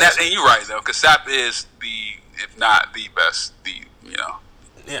you're right though, because Sapp is if not the best,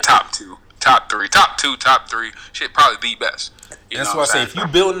 top 2, top 3, top 3. Shit, probably the best. That's why I say if you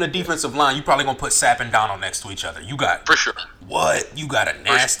building a defensive line, you probably gonna put Sapp and Donald next to each other. You got for sure. What? You got a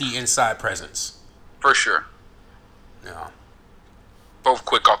nasty inside presence. For sure. Yeah. Both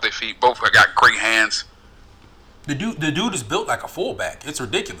quick off their feet. Both got great hands. The dude is built like a fullback. It's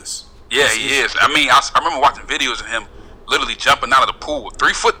ridiculous. Yeah, he is. I mean, I remember watching videos of him literally jumping out of the pool,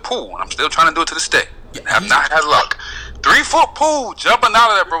 3-foot pool, and I'm still trying to do it to this day. Have not had luck. 3-foot pool, jumping out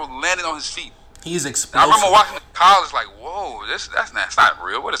of there, bro, landing on his feet. He's explosive. I remember watching in college, like, whoa, that's not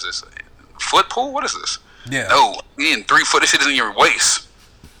real. What is this? Foot pool? What is this? Yeah. No, he in 3 foot. This shit is in your waist.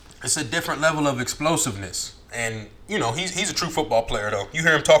 It's a different level of explosiveness, and you know he's a true football player though. You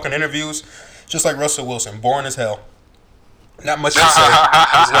hear him talk in interviews, just like Russell Wilson, boring as hell. Not much to say.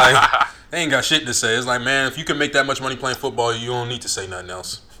 It's like they ain't got shit to say. It's like, man, if you can make that much money playing football, you don't need to say nothing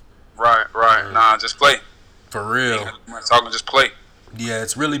else. Right. Nah, just play. For real. I'm talking just play. Yeah,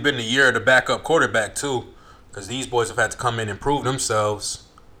 it's really been the year of the backup quarterback too, because these boys have had to come in and prove themselves.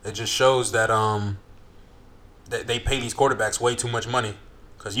 It just shows that that they pay these quarterbacks way too much money,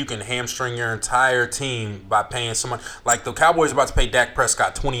 because you can hamstring your entire team by paying someone. Like the Cowboys are about to pay Dak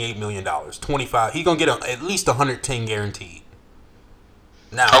Prescott $28 million, 25. He's gonna get at least 110 guaranteed.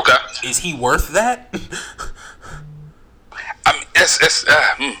 Now, is he worth that? I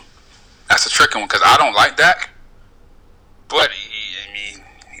mean, that's a tricky one because I don't like Dak, but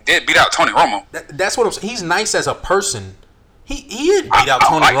he did beat out Tony Romo. That's what I'm saying. He's nice as a person. He didn't beat out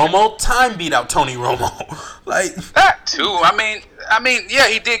Tony Romo. Time beat out Tony Romo. Like that too. I mean, yeah,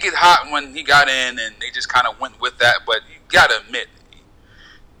 he did get hot when he got in, and they just kind of went with that. But you gotta admit,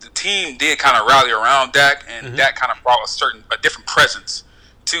 the team did kind of rally around Dak, and Dak kind of brought a different presence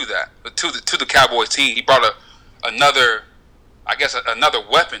to that, to the Cowboys team. He brought another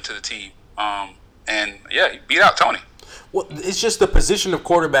weapon to the team. And yeah, he beat out Tony. Well, it's just the position of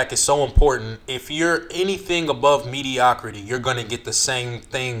quarterback is so important. If you're anything above mediocrity, you're going to get the same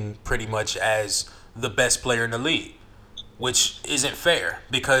thing pretty much as the best player in the league, which isn't fair,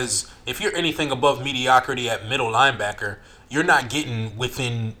 because if you're anything above mediocrity at middle linebacker, you're not getting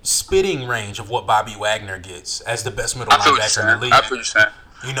within spitting range of what Bobby Wagner gets as the best middle linebacker in the league. I feel you saying.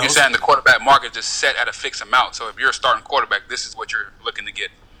 You know, you're saying the quarterback market is just set at a fixed amount. So if you're a starting quarterback, this is what you're looking to get.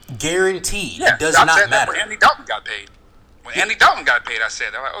 guaranteed. Yeah, It does I not said that matter. when Andy Dalton got paid. When Andy Dalton got paid, I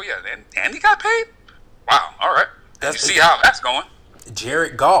said, I'm like, oh yeah, and Andy got paid? Wow, all right. You see how that's going.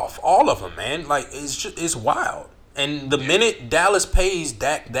 Jared Goff, all of them, man. Like, it's wild. And the minute Dallas pays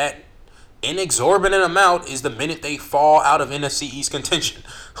Dak that inexorbitant amount is the minute they fall out of NFC East contention.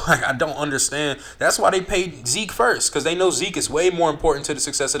 Like, I don't understand. That's why they paid Zeke first, because they know Zeke is way more important to the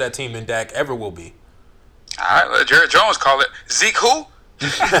success of that team than Dak ever will be. All right, let Jared Jones call it. Zeke who? He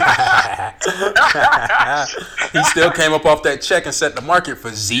still came up off that check and set the market for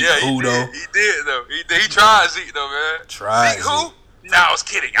Zeke who, though. He did, though. He tried Zeke, though, man. Tried Zeke who? No, I was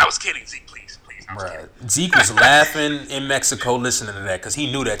kidding. Zeke, please. I was kidding. Bruh, Zeke was laughing in Mexico listening to that because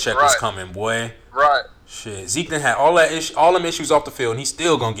he knew that check was Right. coming, boy. Right. Shit, Zeke done had all them issues off the field, and he's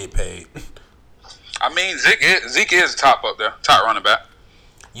still gonna get paid. I mean, Zeke is top up there, top running back.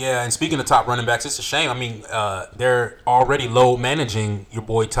 Yeah, and speaking of top running backs, it's a shame. I mean, they're already low managing your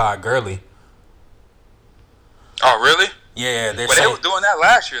boy Todd Gurley. Oh, really? Yeah, But they were doing that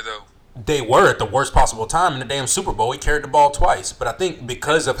last year, though. they were at the worst possible time in the damn Super Bowl. He carried the ball twice. But I think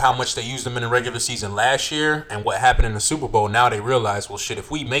because of how much they used him in the regular season last year and what happened in the Super Bowl, now they realize, well, shit,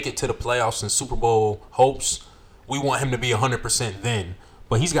 if we make it to the playoffs and Super Bowl hopes, we want him to be 100% then.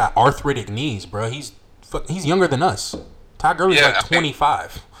 But he's got arthritic knees, bro. He's younger than us. Todd Gurley's like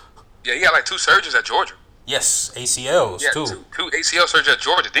 25. Yeah, he had like 2 surgeries at Georgia. Yes, ACLs, Yeah, too. two ACL surgery at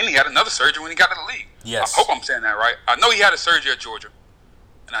Georgia. Then he had another surgery when he got to the league. Yes. I hope I'm saying that right. I know he had a surgery at Georgia.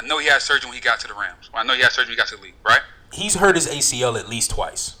 And I know he had surgery when he got to the Rams. I know he had surgery when he got to the league, right? He's hurt his ACL at least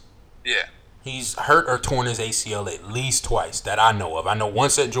twice. Yeah. He's hurt or torn his ACL at least twice that I know of. I know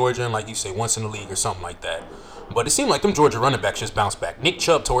once at Georgia and, like you say, once in the league or something like that. But it seemed like them Georgia running backs just bounced back. Nick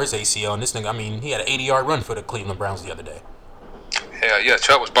Chubb tore his ACL, and this nigga, I mean, he had an 80-yard run for the Cleveland Browns the other day. Hell yeah,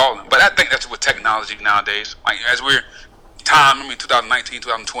 Chubb was balling. But I think that's with technology nowadays. Like, as we're 2019,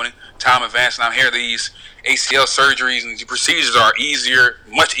 2020, time advancing, I'm here, these ACL surgeries and procedures are easier,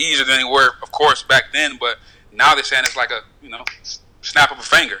 much easier than they were, of course, back then. But now they're saying it's like a, snap of a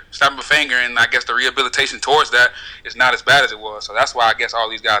finger. And I guess the rehabilitation towards that is not as bad as it was. So that's why I guess all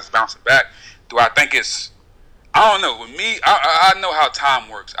these guys are bouncing back. Do I think it's... I don't know. With me, I know how time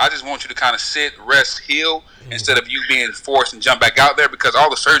works. I just want you to kind of sit, rest, heal, instead of you being forced and jump back out there, because all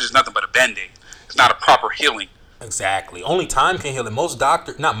the surgery is nothing but a Band-Aid. It's not a proper healing. Exactly. Only time can heal it.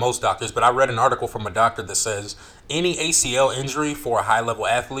 Not most doctors, but I read an article from a doctor that says any ACL injury for a high-level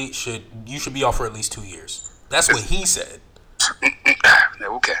athlete you should be off for at least 2 years. That's what he said.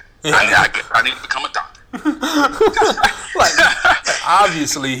 Okay. I need to become a doctor. Like,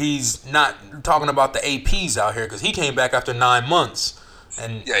 obviously, he's not talking about the APs out here because he came back after 9 months.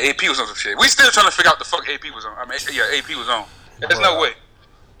 And yeah, AP was on some shit. We still trying to figure out the fuck AP was on. I mean, yeah, AP was on. There's no way.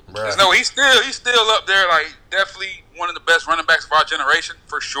 There's no way. He's still up there, like, definitely one of the best running backs of our generation,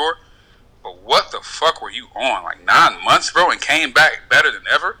 for sure. But what the fuck were you on? Like 9 months, bro, and came back better than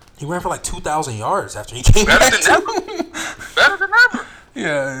ever? He ran for like 2,000 yards after he came back. Better than ever.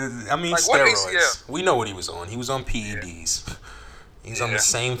 Yeah, I mean, like, what steroids. ACL? We know what he was on. He was on PEDs. He's on the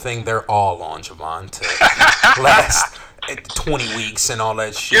same thing they're all on, Javon, to last 20 weeks and all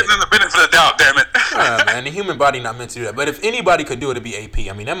that shit. Give them the benefit of the doubt, damn it. Yeah, man, the human body not meant to do that. But if anybody could do it, it'd be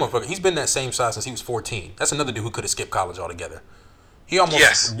AP. I mean, that motherfucker, he's been that same size since he was 14. That's another dude who could have skipped college altogether. He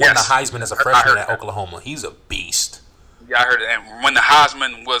almost won the Heisman as a freshman at Oklahoma. He's a beast. Yeah, I heard it. And when the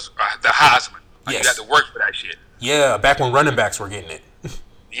Heisman was the Heisman, like, you had to work for that shit. Yeah, back when running backs were getting it.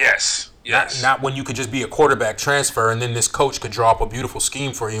 Yes. Not when you could just be a quarterback transfer and then this coach could draw up a beautiful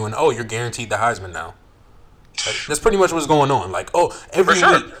scheme for you and, you're guaranteed the Heisman now. That's pretty much what's going on. Like, every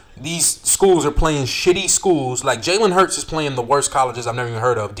week these schools are playing shitty schools. Like, Jalen Hurts is playing the worst colleges I've never even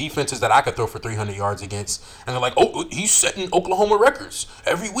heard of. Defenses that I could throw for 300 yards against. And they're like, he's setting Oklahoma records.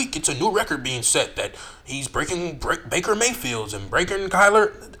 Every week it's a new record being set that he's breaking Baker Mayfield's and breaking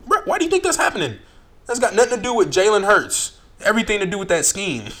Kyler. Why do you think that's happening? That's got nothing to do with Jalen Hurts. Everything to do with that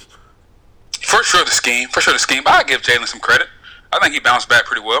scheme. For sure the scheme. But I give Jalen some credit. I think he bounced back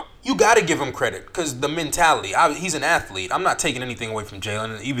pretty well. You got to give him credit because the mentality. He's an athlete. I'm not taking anything away from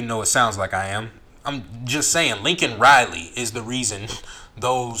Jalen, even though it sounds like I am. I'm just saying Lincoln Riley is the reason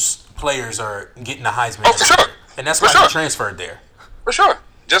those players are getting the Heisman. Oh, for sure. And that's why he transferred there. For sure.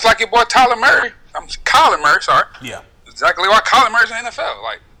 Just like your boy Kyler Murray. Sorry. Yeah. Exactly why Kyler Murray's in the NFL.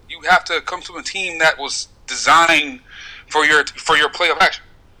 Like, you have to come to a team that was designed for your playoff action.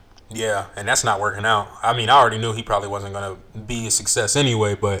 Yeah, and that's not working out. I mean, I already knew he probably wasn't going to be a success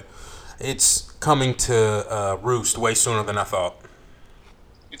anyway, but it's coming to roost way sooner than I thought.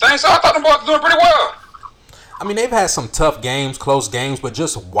 You think so? I thought the boys were doing pretty well. I mean, they've had some tough games, close games, but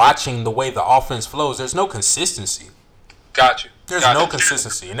just watching the way the offense flows, there's no consistency. Got you. There's no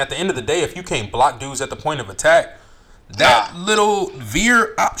consistency. And at the end of the day, if you can't block dudes at the point of attack, that little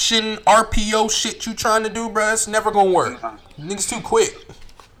veer option RPO shit you trying to do, bro, it's never going to work. Niggas too quick.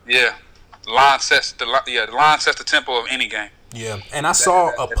 Yeah. The line sets the tempo of any game. Yeah. And I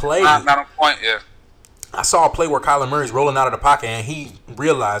saw a play. Not on point, yeah. I saw a play where Kyler Murray's rolling out of the pocket, and he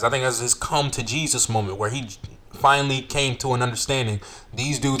realized, I think that's his come to Jesus moment, where he finally came to an understanding.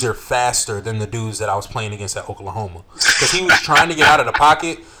 These dudes are faster than the dudes that I was playing against at Oklahoma. Because he was trying to get out of the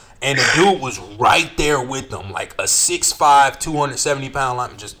pocket, and the dude was right there with them, like a 6'5", 270-pound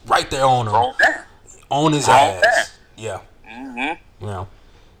lineman, just right there on him. On his ass. Yeah. Mm-hmm. Yeah.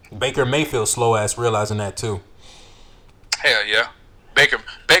 Baker Mayfield slow ass realizing that too. Hell yeah. Baker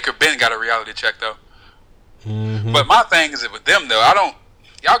Ben got a reality check though. Mm-hmm. But my thing is that with them though,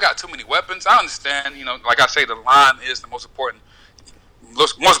 y'all got too many weapons. I understand, like I say, the line is the most important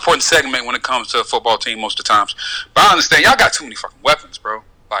segment when it comes to a football team most of the times. But I understand y'all got too many fucking weapons, bro.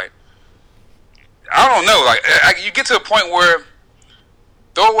 Like, I don't know. Like, you get to a point where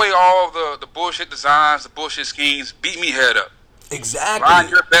throw away all the bullshit designs, the bullshit schemes, beat me head up. Exactly. Line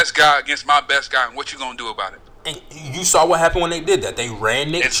your best guy against my best guy, and what you gonna do about it? And you saw what happened when they did that. They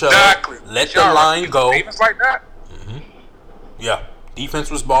ran Nick Chubb, let the Y'all line go. Defense like that. Mm-hmm. Yeah, defense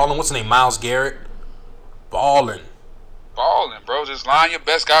was balling. What's his name? Myles Garrett, balling, bro. Just line your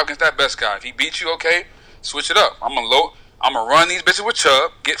best guy against that best guy. If he beats you, okay, switch it up. I'm gonna run these bitches with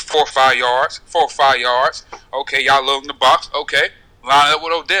Chubb, get 4 or 5 yards. Okay, y'all load in the box. Okay, line up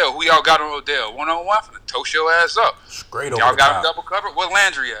with Odell. Who y'all got on Odell? 1-on-1, finna toast your ass up. Straight over. Y'all got him double covered. Where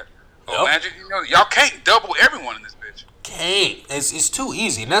Landry at? Yep. Landry, y'all can't double everyone in this bitch. Can't. It's too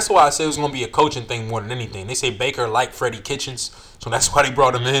easy, and that's why I say it was gonna be a coaching thing more than anything. They say Baker liked Freddie Kitchens, so that's why they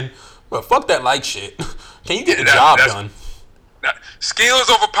brought him in. But fuck that like shit. Can you get the job done? Skills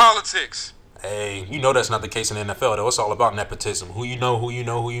over politics. Hey, you know that's not the case in the NFL though. It's all about nepotism. Who you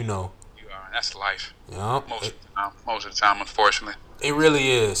know. That's life. Yeah. Most of the time, unfortunately. It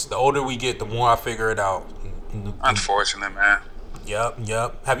really is. The older we get, the more I figure it out. Unfortunately, man.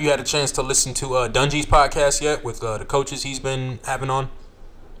 Yep. Have you had a chance to listen to Dungy's podcast yet with the coaches he's been having on?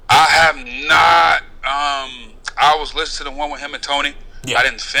 I have not. I was listening to the one with him and Tony. Yeah. I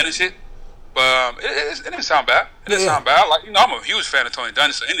didn't finish it, but it didn't sound bad. It didn't sound bad. Like, I'm a huge fan of Tony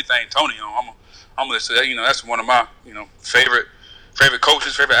Dungy, so anything Tony on, I'm gonna listen to that. That's one of my favorite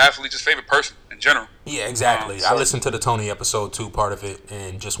coaches, favorite athletes, just favorite person in general. Yeah, exactly. I listened to the Tony episode 2 part of it,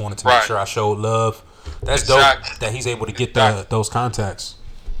 and just wanted to make sure I showed love. That's dope that he's able to get those contacts.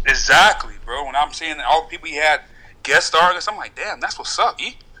 Exactly, bro. When I'm seeing all the people he had guest stars, I'm like, damn, that's what's up.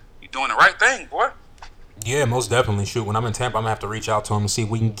 You doing the right thing, boy. Yeah, most definitely. Shoot, when I'm in Tampa, I'm gonna have to reach out to him and see if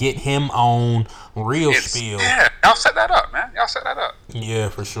we can get him on Real Spiel. Yeah, y'all set that up, man. Yeah,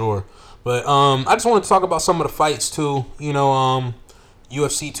 for sure. But I just wanted to talk about some of the fights too.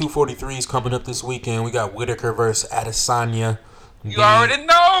 UFC 243 is coming up this weekend. We got Whitaker versus Adesanya. You already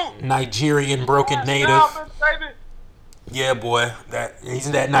know. Nigerian broken native. Yeah, boy. He's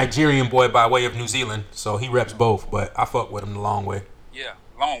that Nigerian boy by way of New Zealand, so he reps both. But I fuck with him the long way. Yeah,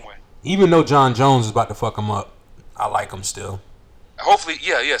 long way. Even though John Jones is about to fuck him up, I like him still. Hopefully,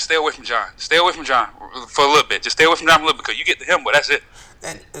 yeah. Stay away from John. Stay away from John for a little bit. Just stay away from John a little bit because you get to him, but that's it.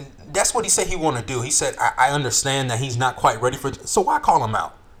 And that's what he said he want to do. He said, I understand that he's not quite ready for. So why call him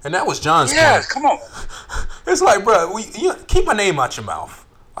out? And that was John's point. Yeah, come on. It's like, bro, keep my name out your mouth.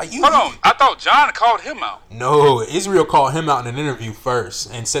 Hold on. I thought John called him out. No, Israel called him out in an interview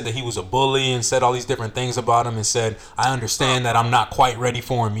first and said that he was a bully and said all these different things about him and said, I understand that I'm not quite ready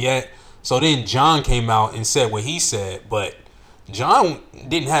for him yet. So then John came out and said what he said, but John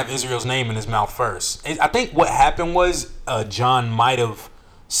didn't have Israel's name in his mouth first. I think what happened was John might have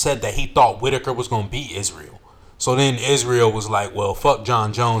said that he thought Whitaker was going to beat Israel. So then Israel was like, well, fuck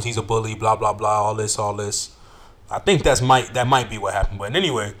John Jones. He's a bully, blah, blah, blah, all this. I think that might be what happened. But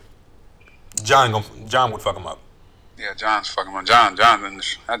anyway, John would fuck him up. Yeah, John's fucking up. John, that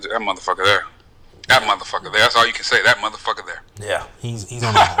motherfucker there. That motherfucker there. That's all you can say. That motherfucker there. Yeah, he's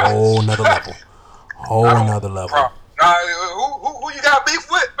on a whole nother level. Who you got beef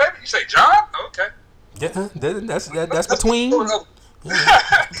with, baby? You say John? Okay. Yeah, that's between y'all.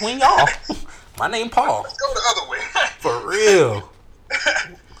 My name Paul. Let's go the other way. For real.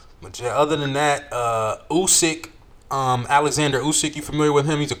 But yeah, other than that, Usyk, Alexander Usyk, you familiar with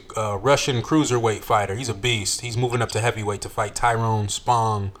him? He's a Russian cruiserweight fighter. He's a beast. He's moving up to heavyweight to fight Tyrone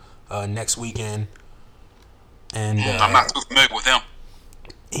Spong next weekend. And I'm not too familiar with him.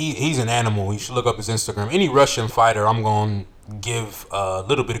 He's an animal. You should look up his Instagram. Any Russian fighter, I'm going to give a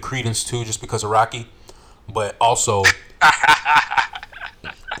little bit of credence to just because of Rocky. but also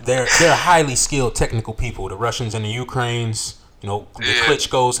they're highly skilled technical people. The Russians and the Ukrainians, the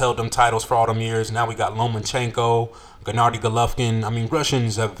Klitschko's held them titles for all them years. Now we got Lomachenko, Gennady Golovkin. I mean,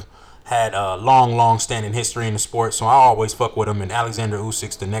 Russians have had a long standing history in the sport, so I always fuck with them. And Alexander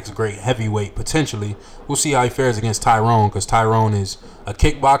Usyk's the next great heavyweight, potentially. We'll see how he fares against Tyrone, because Tyrone is a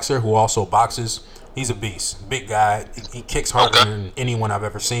kickboxer who also boxes. He's a beast. Big guy. He kicks harder than anyone I've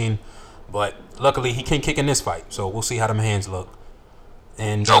ever seen. But luckily, he can kick in this fight, so we'll see how them hands look.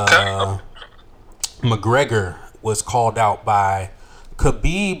 And McGregor was called out by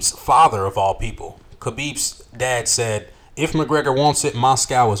Khabib's father, of all people. Khabib's dad said, if McGregor wants it,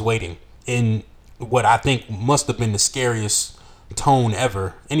 Moscow is waiting. In what I think must have been the scariest tone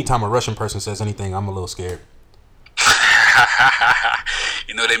ever. Anytime a Russian person says anything, I'm a little scared.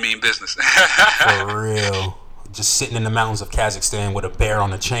 They mean business. For real. Just sitting in the mountains of Kazakhstan with a bear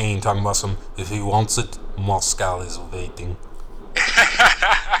on a chain talking about if he wants it, Moscow is waiting.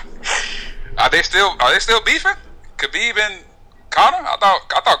 Are they still beefing? Khabib and Conor? I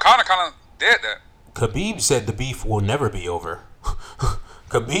thought Conor kind of did that. Khabib said the beef will never be over.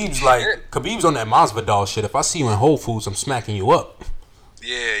 Khabib's on that Masvidal shit. If I see you in Whole Foods, I'm smacking you up.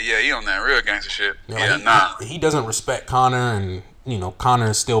 Yeah, he on that real gangster shit. He doesn't respect Conor, and Conor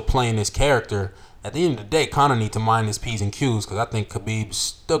is still playing his character. At the end of the day, Conor needs to mind his P's and Q's, because I think Khabib's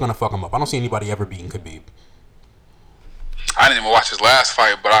still gonna fuck him up. I don't see anybody ever beating Khabib. I didn't even watch his last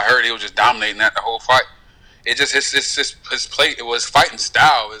fight, but I heard he was just dominating that the whole fight. It just his play. It was fighting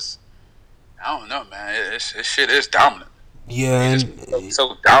style. I don't know, man. His shit is dominant. Yeah, he's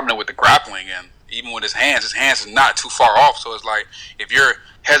so dominant with the grappling, and even with his hands is not too far off. So it's like, if you're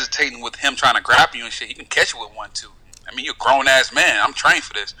hesitating with him trying to grapple you and shit, he can catch you with 1-2. I mean, you're a grown ass man. I'm trained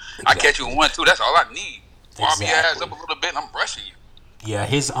for this. Exactly. I catch you with 1-2. That's all I need. Warm your ass up a little bit, and I'm rushing you. Yeah,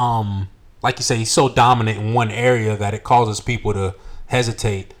 his like you say, he's so dominant in one area that it causes people to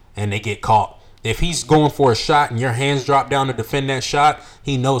hesitate and they get caught. If he's going for a shot and your hands drop down to defend that shot,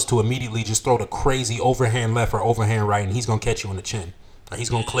 he knows to immediately just throw the crazy overhand left or overhand right, and he's gonna catch you in the chin. Or he's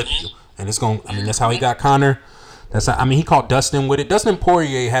gonna clip you, and that's how he got Conor. He caught Dustin with it. Dustin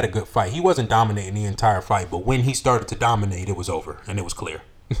Poirier had a good fight. He wasn't dominating the entire fight, but when he started to dominate, it was over and it was clear.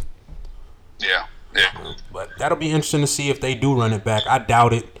 Yeah. But that'll be interesting to see if they do run it back. I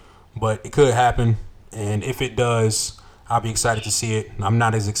doubt it, but it could happen, and if it does, I'll be excited to see it. I'm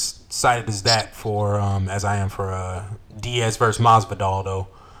not as excited as that as I am for Diaz versus Masvidal, though.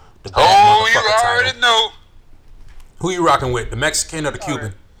 You already know. Who you rocking with, the Mexican or the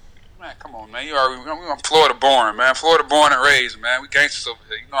Cuban? Man, come on, man. We on Florida born, man. Florida born and raised, man. We gangsters over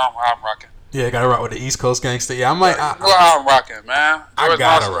here. You know how I'm rocking. Yeah, gotta rock with the East Coast gangster. Yeah, I'm rocking, man. I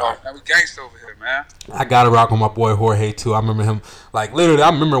gotta rock. Man, we gangster over here, man. I gotta rock with my boy Jorge too. I remember him, literally. I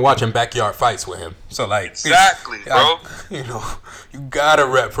remember watching backyard fights with him. So exactly, bro. You gotta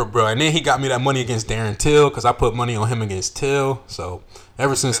rep for bro. And then he got me that money against Darren Till, because I put money on him against Till. So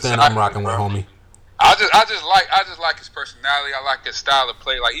ever since then, I'm rocking with homie. I just like his personality. I like his style of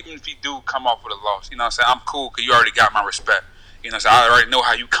play. Like, even if he do come off with a loss, you know what I'm saying? I'm cool because you already got my respect. You know what I'm saying? I already know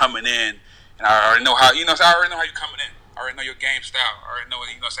how you coming in, and I already know how, I already know how you coming in. I already know your game style. I already know, what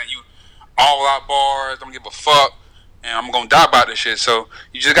I'm saying? You all out bars, don't give a fuck, and I'm going to die about this shit. So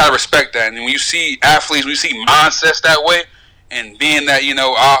you just got to respect that. And when you see athletes, when you see mindsets that way, and being that,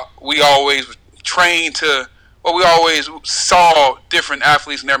 we always trained to, we always saw different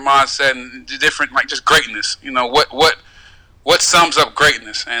athletes and their mindset and different, just greatness. What sums up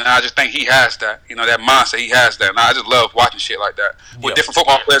greatness? And I just think he has that. That mindset, he has that. And I just love watching shit like that with different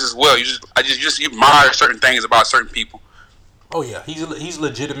football players as well. You admire certain things about certain people. Oh yeah, he's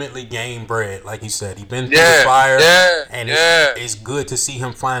legitimately game bred, like you said. He's been through the fire, and it's good to see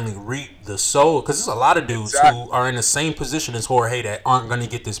him finally reap the soul. Because there's a lot of dudes who are in the same position as Jorge that aren't going to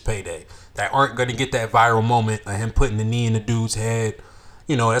get this payday, that aren't going to get that viral moment of him putting the knee in the dude's head.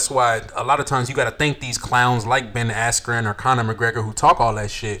 That's why a lot of times you got to thank these clowns like Ben Askren or Conor McGregor who talk all that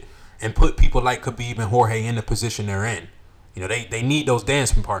shit and put people like Khabib and Jorge in the position they're in. They need those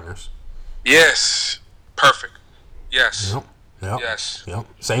dancing partners. Yes, perfect. Yes. Yep. Yes. Yep.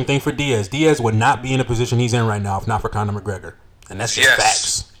 Same thing for Diaz. Diaz would not be in the position he's in right now if not for Conor McGregor. And that's just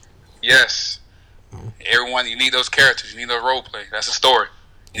facts. Yes. Everyone, you need those characters. You need those role play. That's a story.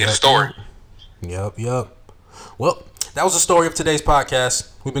 You need a story. Yep. Well, that was the story of today's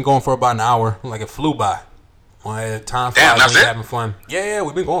podcast. We've been going for about an hour. Like, it flew by. Time flies when you're having fun. Yeah,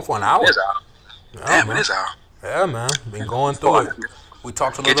 we've been going for an hour. It is out. It is out. Yeah, man. Been going through it. We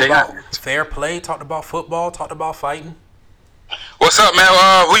talked a little about fair play, talked about football, talked about fighting. What's up, man?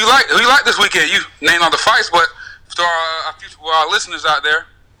 Who you like this weekend? You named all the fights, but for our listeners out there,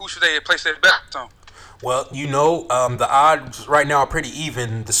 who should they place their bets on? Well, the odds right now are pretty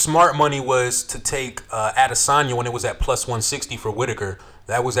even. The smart money was to take Adesanya when it was at plus 160 for Whitaker.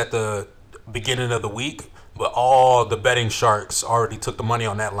 That was at the beginning of the week. But all the betting sharks already took the money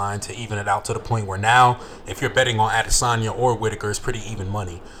on that line to even it out to the point where now, if you're betting on Adesanya or Whitaker, it's pretty even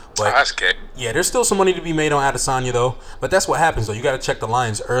money. But that's good. Yeah, there's still some money to be made on Adesanya, though. But that's what happens, though. You got to check the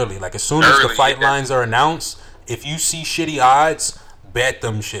lines early. Like, as soon as the fight lines are announced, if you see shitty odds, bet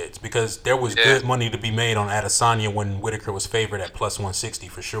them shits. Because there was good money to be made on Adesanya when Whitaker was favored at plus 160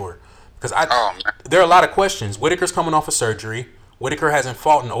 for sure. Because there are a lot of questions. Whitaker's coming off of surgery. Whitaker hasn't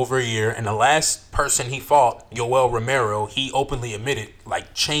fought in over a year. And the last person he fought, Yoel Romero, he openly admitted,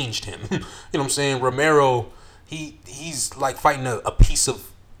 like, changed him. You know what I'm saying? Romero, he's like fighting a piece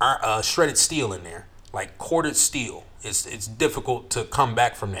of shredded steel in there, like corded steel. It's difficult to come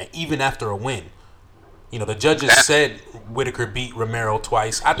back from that, even after a win. The judges said Whitaker beat Romero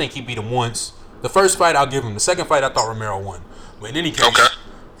twice. I think he beat him once. The first fight, I'll give him. The second fight, I thought Romero won. But in any case,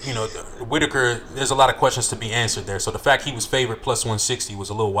 Whitaker, there's a lot of questions to be answered there. So the fact he was favored plus 160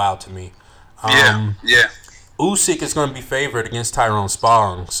 was a little wild to me. Usyk is going to be favored against Tyrone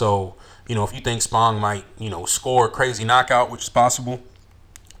Spong. So, if you think Spong might, score a crazy knockout, which is possible,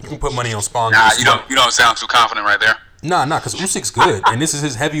 you can put money on Spong. Nah, you don't sound too confident right there. Nah, because Usyk's good, and this is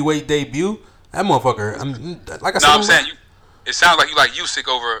his heavyweight debut. That motherfucker, like I said, I'm saying it sounds like you like Usyk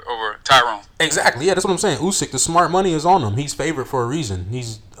over Tyrone. Exactly, yeah, that's what I'm saying. Usyk, the smart money is on him. He's favored for a reason.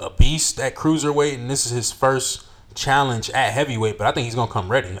 He's a beast at cruiserweight, and this is his first challenge at heavyweight. But I think he's gonna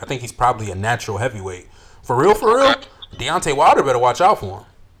come ready. I think he's probably a natural heavyweight. For real. Deontay Wilder better watch out for him.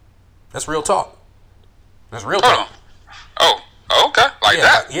 That's real talk. That's real talk. Oh, okay.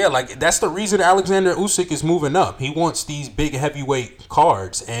 Like that's the reason Alexander Usyk is moving up. He wants these big heavyweight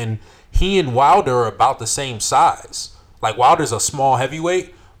cards, and he and Wilder are about the same size. Like, Wilder's a small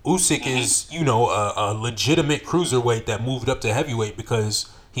heavyweight. Usyk is, a legitimate cruiserweight that moved up to heavyweight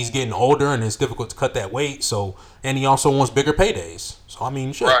because he's getting older and it's difficult to cut that weight. So, and he also wants bigger paydays. So, I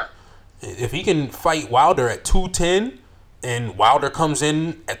mean, shit. Right. If he can fight Wilder at 210 and Wilder comes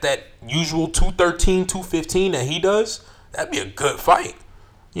in at that usual 213, 215 that he does, that'd be a good fight.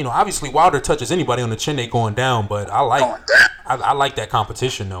 Obviously Wilder touches anybody on the chin, they going down, but I like that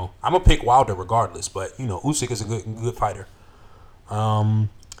competition though. I'm gonna pick Wilder regardless, but Usyk is a good fighter. And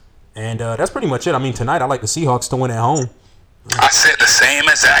that's pretty much it. I mean, tonight I like the Seahawks to win at home. I said the same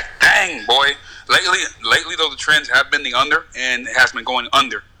exact thing, boy. Lately though, the trends have been the under, and it has been going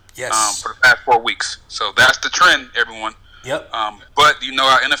under. Yes. For the past 4 weeks. So that's the trend, everyone. Yep. But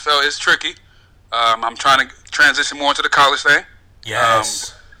our NFL is tricky. I'm trying to transition more into the college thing.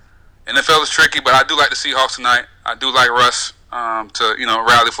 Yes. NFL is tricky, but I do like the Seahawks tonight. I do like Russ to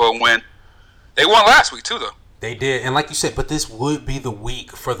rally for a win. They won last week too, though. They did, and like you said, but this would be the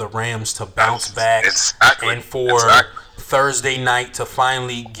week for the Rams to bounce back and for Thursday night to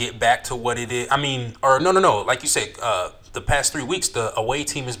finally get back to what it is. I mean, or no. Like you said, the past 3 weeks, the away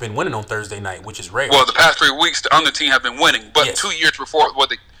team has been winning on Thursday night, which is rare. Well, the past 3 weeks, the under team have been winning, but 2 years before,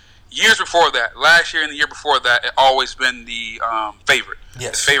 years before that, last year and the year before that, it always been the favorite.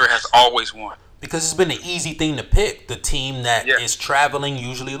 Yes. The favorite has always won. Because it's been the easy thing to pick. The team that is traveling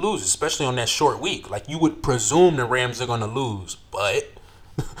usually loses, especially on that short week. Like, you would presume the Rams are going to lose, but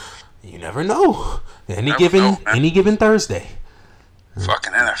you never know. Any given Thursday.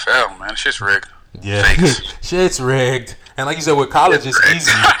 Fucking NFL, man. Shit's rigged. Yeah. Shit's rigged. And like you said, with college, it's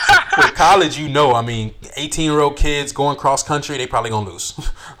easy. With college, 18-year-old kids going cross country, they probably going to lose.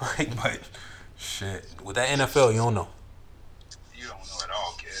 But shit. With that NFL, you don't know. You don't know at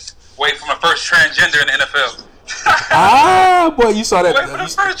all, kid. Wait for my first transgender in the NFL. Boy, you saw that. Wait for the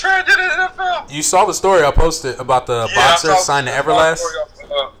first transgender in the NFL. You saw the story I posted about the boxer signed to Everlast?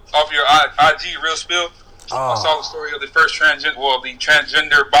 Off your IG Real Spill. I saw the story of the first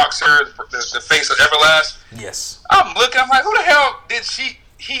transgender boxer, the face of Everlast. Yes. I'm like, who the hell did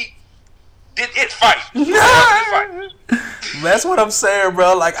it fight? That's what I'm saying,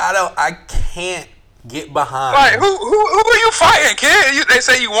 bro. Like, I can't get behind. Like, who are you fighting, kid? They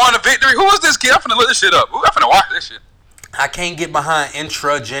say you won a victory. Who is this kid? I'm finna look this shit up. I'm finna watch this shit. I can't get behind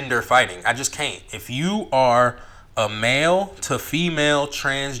intra-gender fighting. I just can't. If you are a male to female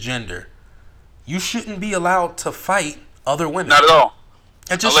transgender, you shouldn't be allowed to fight other women. Not at all.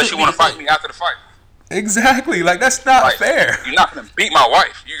 Unless you want to fight me after the fight. Exactly. Like, that's not fair. You're not going to beat my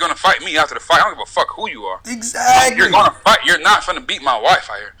wife. You're going to fight me after the fight. I don't give a fuck who you are. Exactly. You're going to fight. You're not going to beat my wife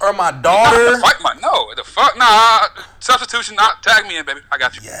out here. Or my daughter. No. The fuck? Nah. Substitution. Tag me in, baby. I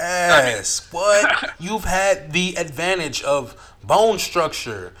got you. Yes. But you've had the advantage of bone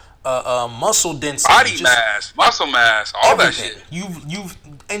structure, muscle density, body mass, muscle mass, all everything. that shit. You've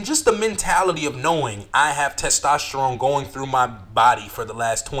and just the mentality of knowing I have testosterone going through my body for the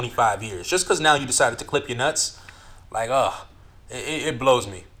last 25 years. Just because now you decided to clip your nuts, like, it blows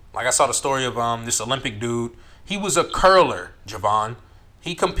me. Like, I saw the story of this Olympic dude. He was a curler, Javon.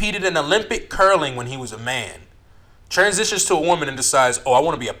 He competed in Olympic curling when he was a man. Transitions to a woman and decides, I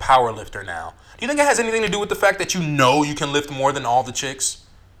want to be a power lifter now. Do you think it has anything to do with the fact that you can lift more than all the chicks?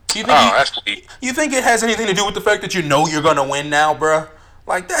 Do you think That's weak. You think it has anything to do with the fact that you know you're gonna win now, bruh?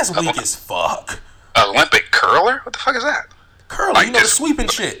 Like, that's weak as fuck. Olympic curler? What the fuck is that? Curling, Like, you know, the just- sweeping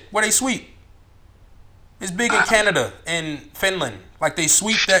shit. Where they sweep. It's big in Canada and Finland. Like, they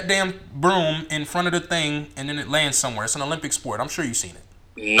sweep that damn broom in front of the thing and then it lands somewhere. It's an Olympic sport. I'm sure you've seen it.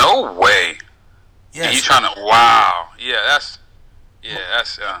 No way. Yes. And you trying to? Wow. That's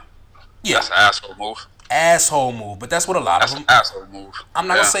an asshole move. Asshole move, but that's what a lot That's of an them. asshole move. I'm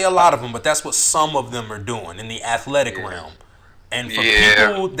not gonna say a lot of them, but that's what some of them are doing in the athletic realm. And for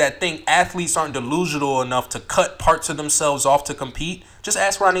people that think athletes aren't delusional enough to cut parts of themselves off to compete, just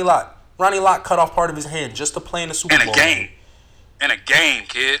ask Ronnie Lott. Ronnie Lott cut off part of his hand just to play in the Super Bowl. In a game,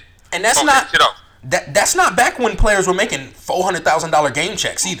 kid. And that's Fuck that shit off. that's not back when players were making $400,000 game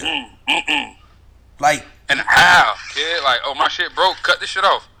checks either. Like, And how, kid? Like, my shit broke. Cut this shit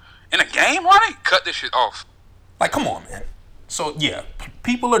off. In a game, Ronnie? Cut this shit off. Like, come on, man. So, yeah,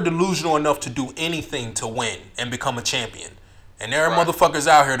 people are delusional enough to do anything to win and become a champion. And there are motherfuckers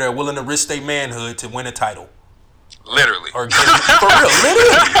out here that are willing to risk their manhood to win a title. Literally. Or get for real,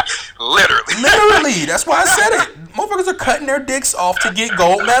 Literally. literally. That's why I said it. Motherfuckers are cutting their dicks off to get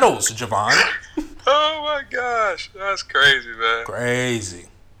gold medals, Javon. Oh, my gosh. That's crazy, man. Crazy.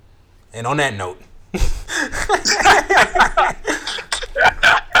 And on that note.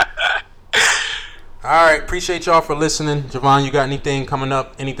 All right, appreciate y'all for listening. Javon, you got anything coming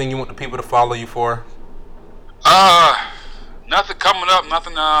up? Anything you want the people to follow you for? Nothing coming up.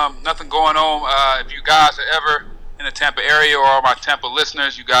 Nothing going on. If you guys are ever in the Tampa area or all my Tampa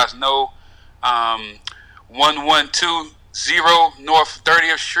listeners, you guys know 1120 North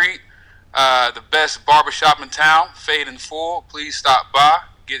 30th Street, the best barbershop in town, Fade in Full. Please stop by,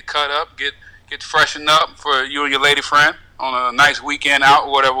 get cut up, get freshened up for you and your lady friend on a nice weekend out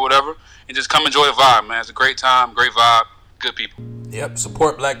or whatever. And just come enjoy the vibe, man. It's a great time, great vibe, good people. Yep.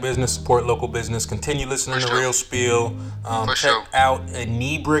 Support black business, support local business. Continue listening to Real Spiel. Check out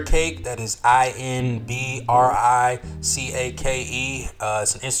Inebricake. That is INBRICAKE.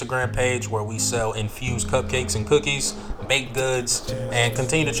 It's an Instagram page where we sell infused cupcakes and cookies, baked goods, and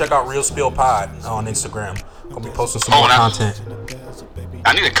continue to check out Real Spiel Pod on Instagram. Gonna be posting some more content.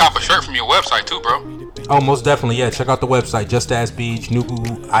 I need a copper shirt from your website too, bro. Oh, most definitely, yeah. Check out the website, Just Ass Beach. New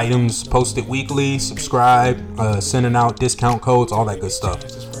items posted weekly. Subscribe, sending out discount codes, all that good stuff.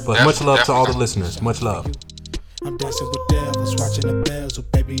 But much love to all the listeners. Much love. I'm dancing with devils, watching the bells. Oh,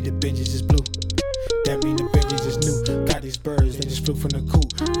 baby, the benches is blue. That mean the benches is new. Got these birds, they just flew from the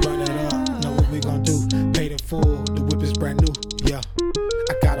coop. Run it up, know what we gon' do. Paid in full, the whip is brand new. Yeah,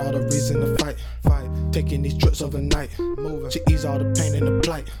 I got all the reason to fight. Taking these trips overnight, moving to ease all the pain and the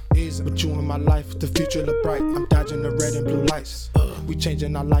plight. With you in my life, the future look bright. I'm dodging the red and blue lights. We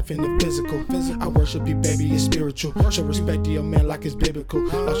changing our life in the physical. I worship you, baby, it's spiritual. Show respect to your man like it's biblical.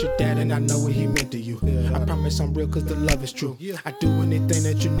 Lost your dad and I know what he meant to you. I promise I'm real cause the love is true. I do anything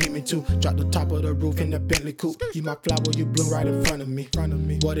that you need me to. Drop the top of the roof in the Bentley coupe. You my flower, you bloom right in front of me.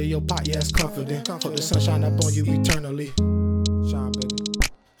 Water your pot, yeah, it's comforting. Hope the sunshine up on you eternally. Shine, baby.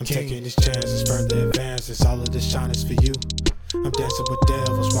 I'm taking these chances, further advances. All of this shine is for you. I'm dancing with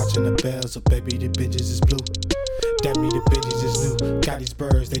devils, watching the bells. So baby, the benches is blue. That mean the benches is new. Got these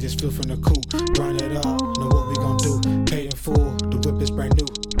birds, they just flew from the coop. Run it up, know what we gon' do. Paid in full, the whip is brand new.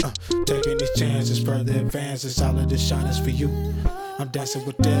 Taking these chances, further advances. All of this shine is for you. I'm dancing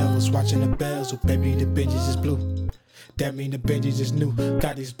with devils, watching the bells. So baby, the benches is blue. That mean the benches is new.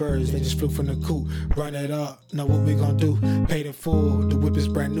 Got these birds, they just flew from the coop. Run it up, know what we gon' do. Paid in full, the whip is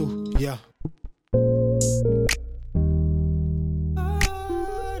brand new. Yeah.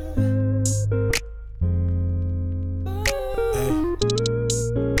 Hey,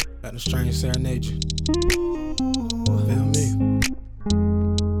 got no strange serenade you. Feel me?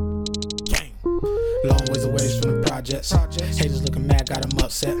 Gang. Long ways away from the projects. Haters looking mad, got them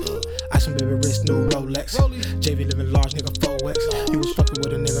upset. Ice baby wrist, new Rolex. JV living large, nigga 4X. You was fucking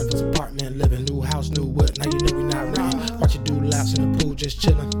with a nigga in his apartment, living new house, new wood. Now you know we not renting. Watch you do laps in the pool, just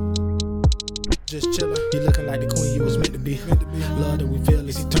chillin'. You looking like the queen you was meant to be. Love that we feel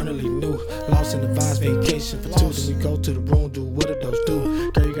eternally new. Lost in the vibes, vacation for two. Then we go to the room, do what do those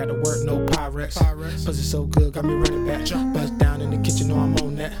do? Girl, you got got to work, no Pyrex. Pussy so good, got me running back. Bust down in the kitchen, know I'm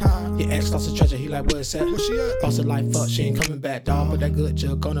on that. Your ex lost a treasure, he like, where's that? Boss her like, fuck, she ain't coming back, dawg. But that good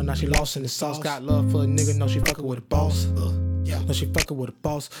jug on her, now she lost in the sauce. Got love for a nigga, know she fucking with a boss. No, she fucking with a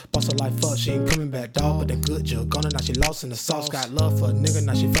boss. Boss her like, fuck, she ain't coming back, dawg. But that good jug on her, now she lost in the sauce. Got love for a nigga,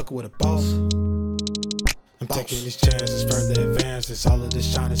 now she fucking with a boss. I'm taking these chances, further advances. All of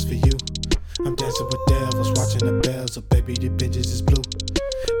this shine is for you. I'm dancing with devils, watching the bells. So baby, the bitches is blue.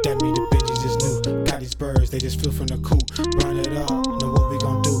 That mean the bitches is new. Got these birds, they just flew from the coop. Run it up, know what we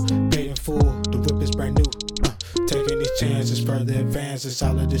gon' do. Paid in full, the whip is brand new. Taking these chances, further advances.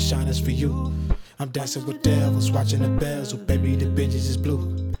 All of this shine is for you. I'm dancing with devils, watching the bells. So baby, the bitches is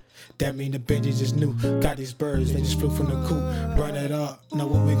blue. That mean the bitches is new. Got these birds, they just flew from the coop. Run it up, know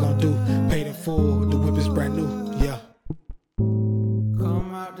what we gon' do. Paid in full, the whip is brand new. Yeah.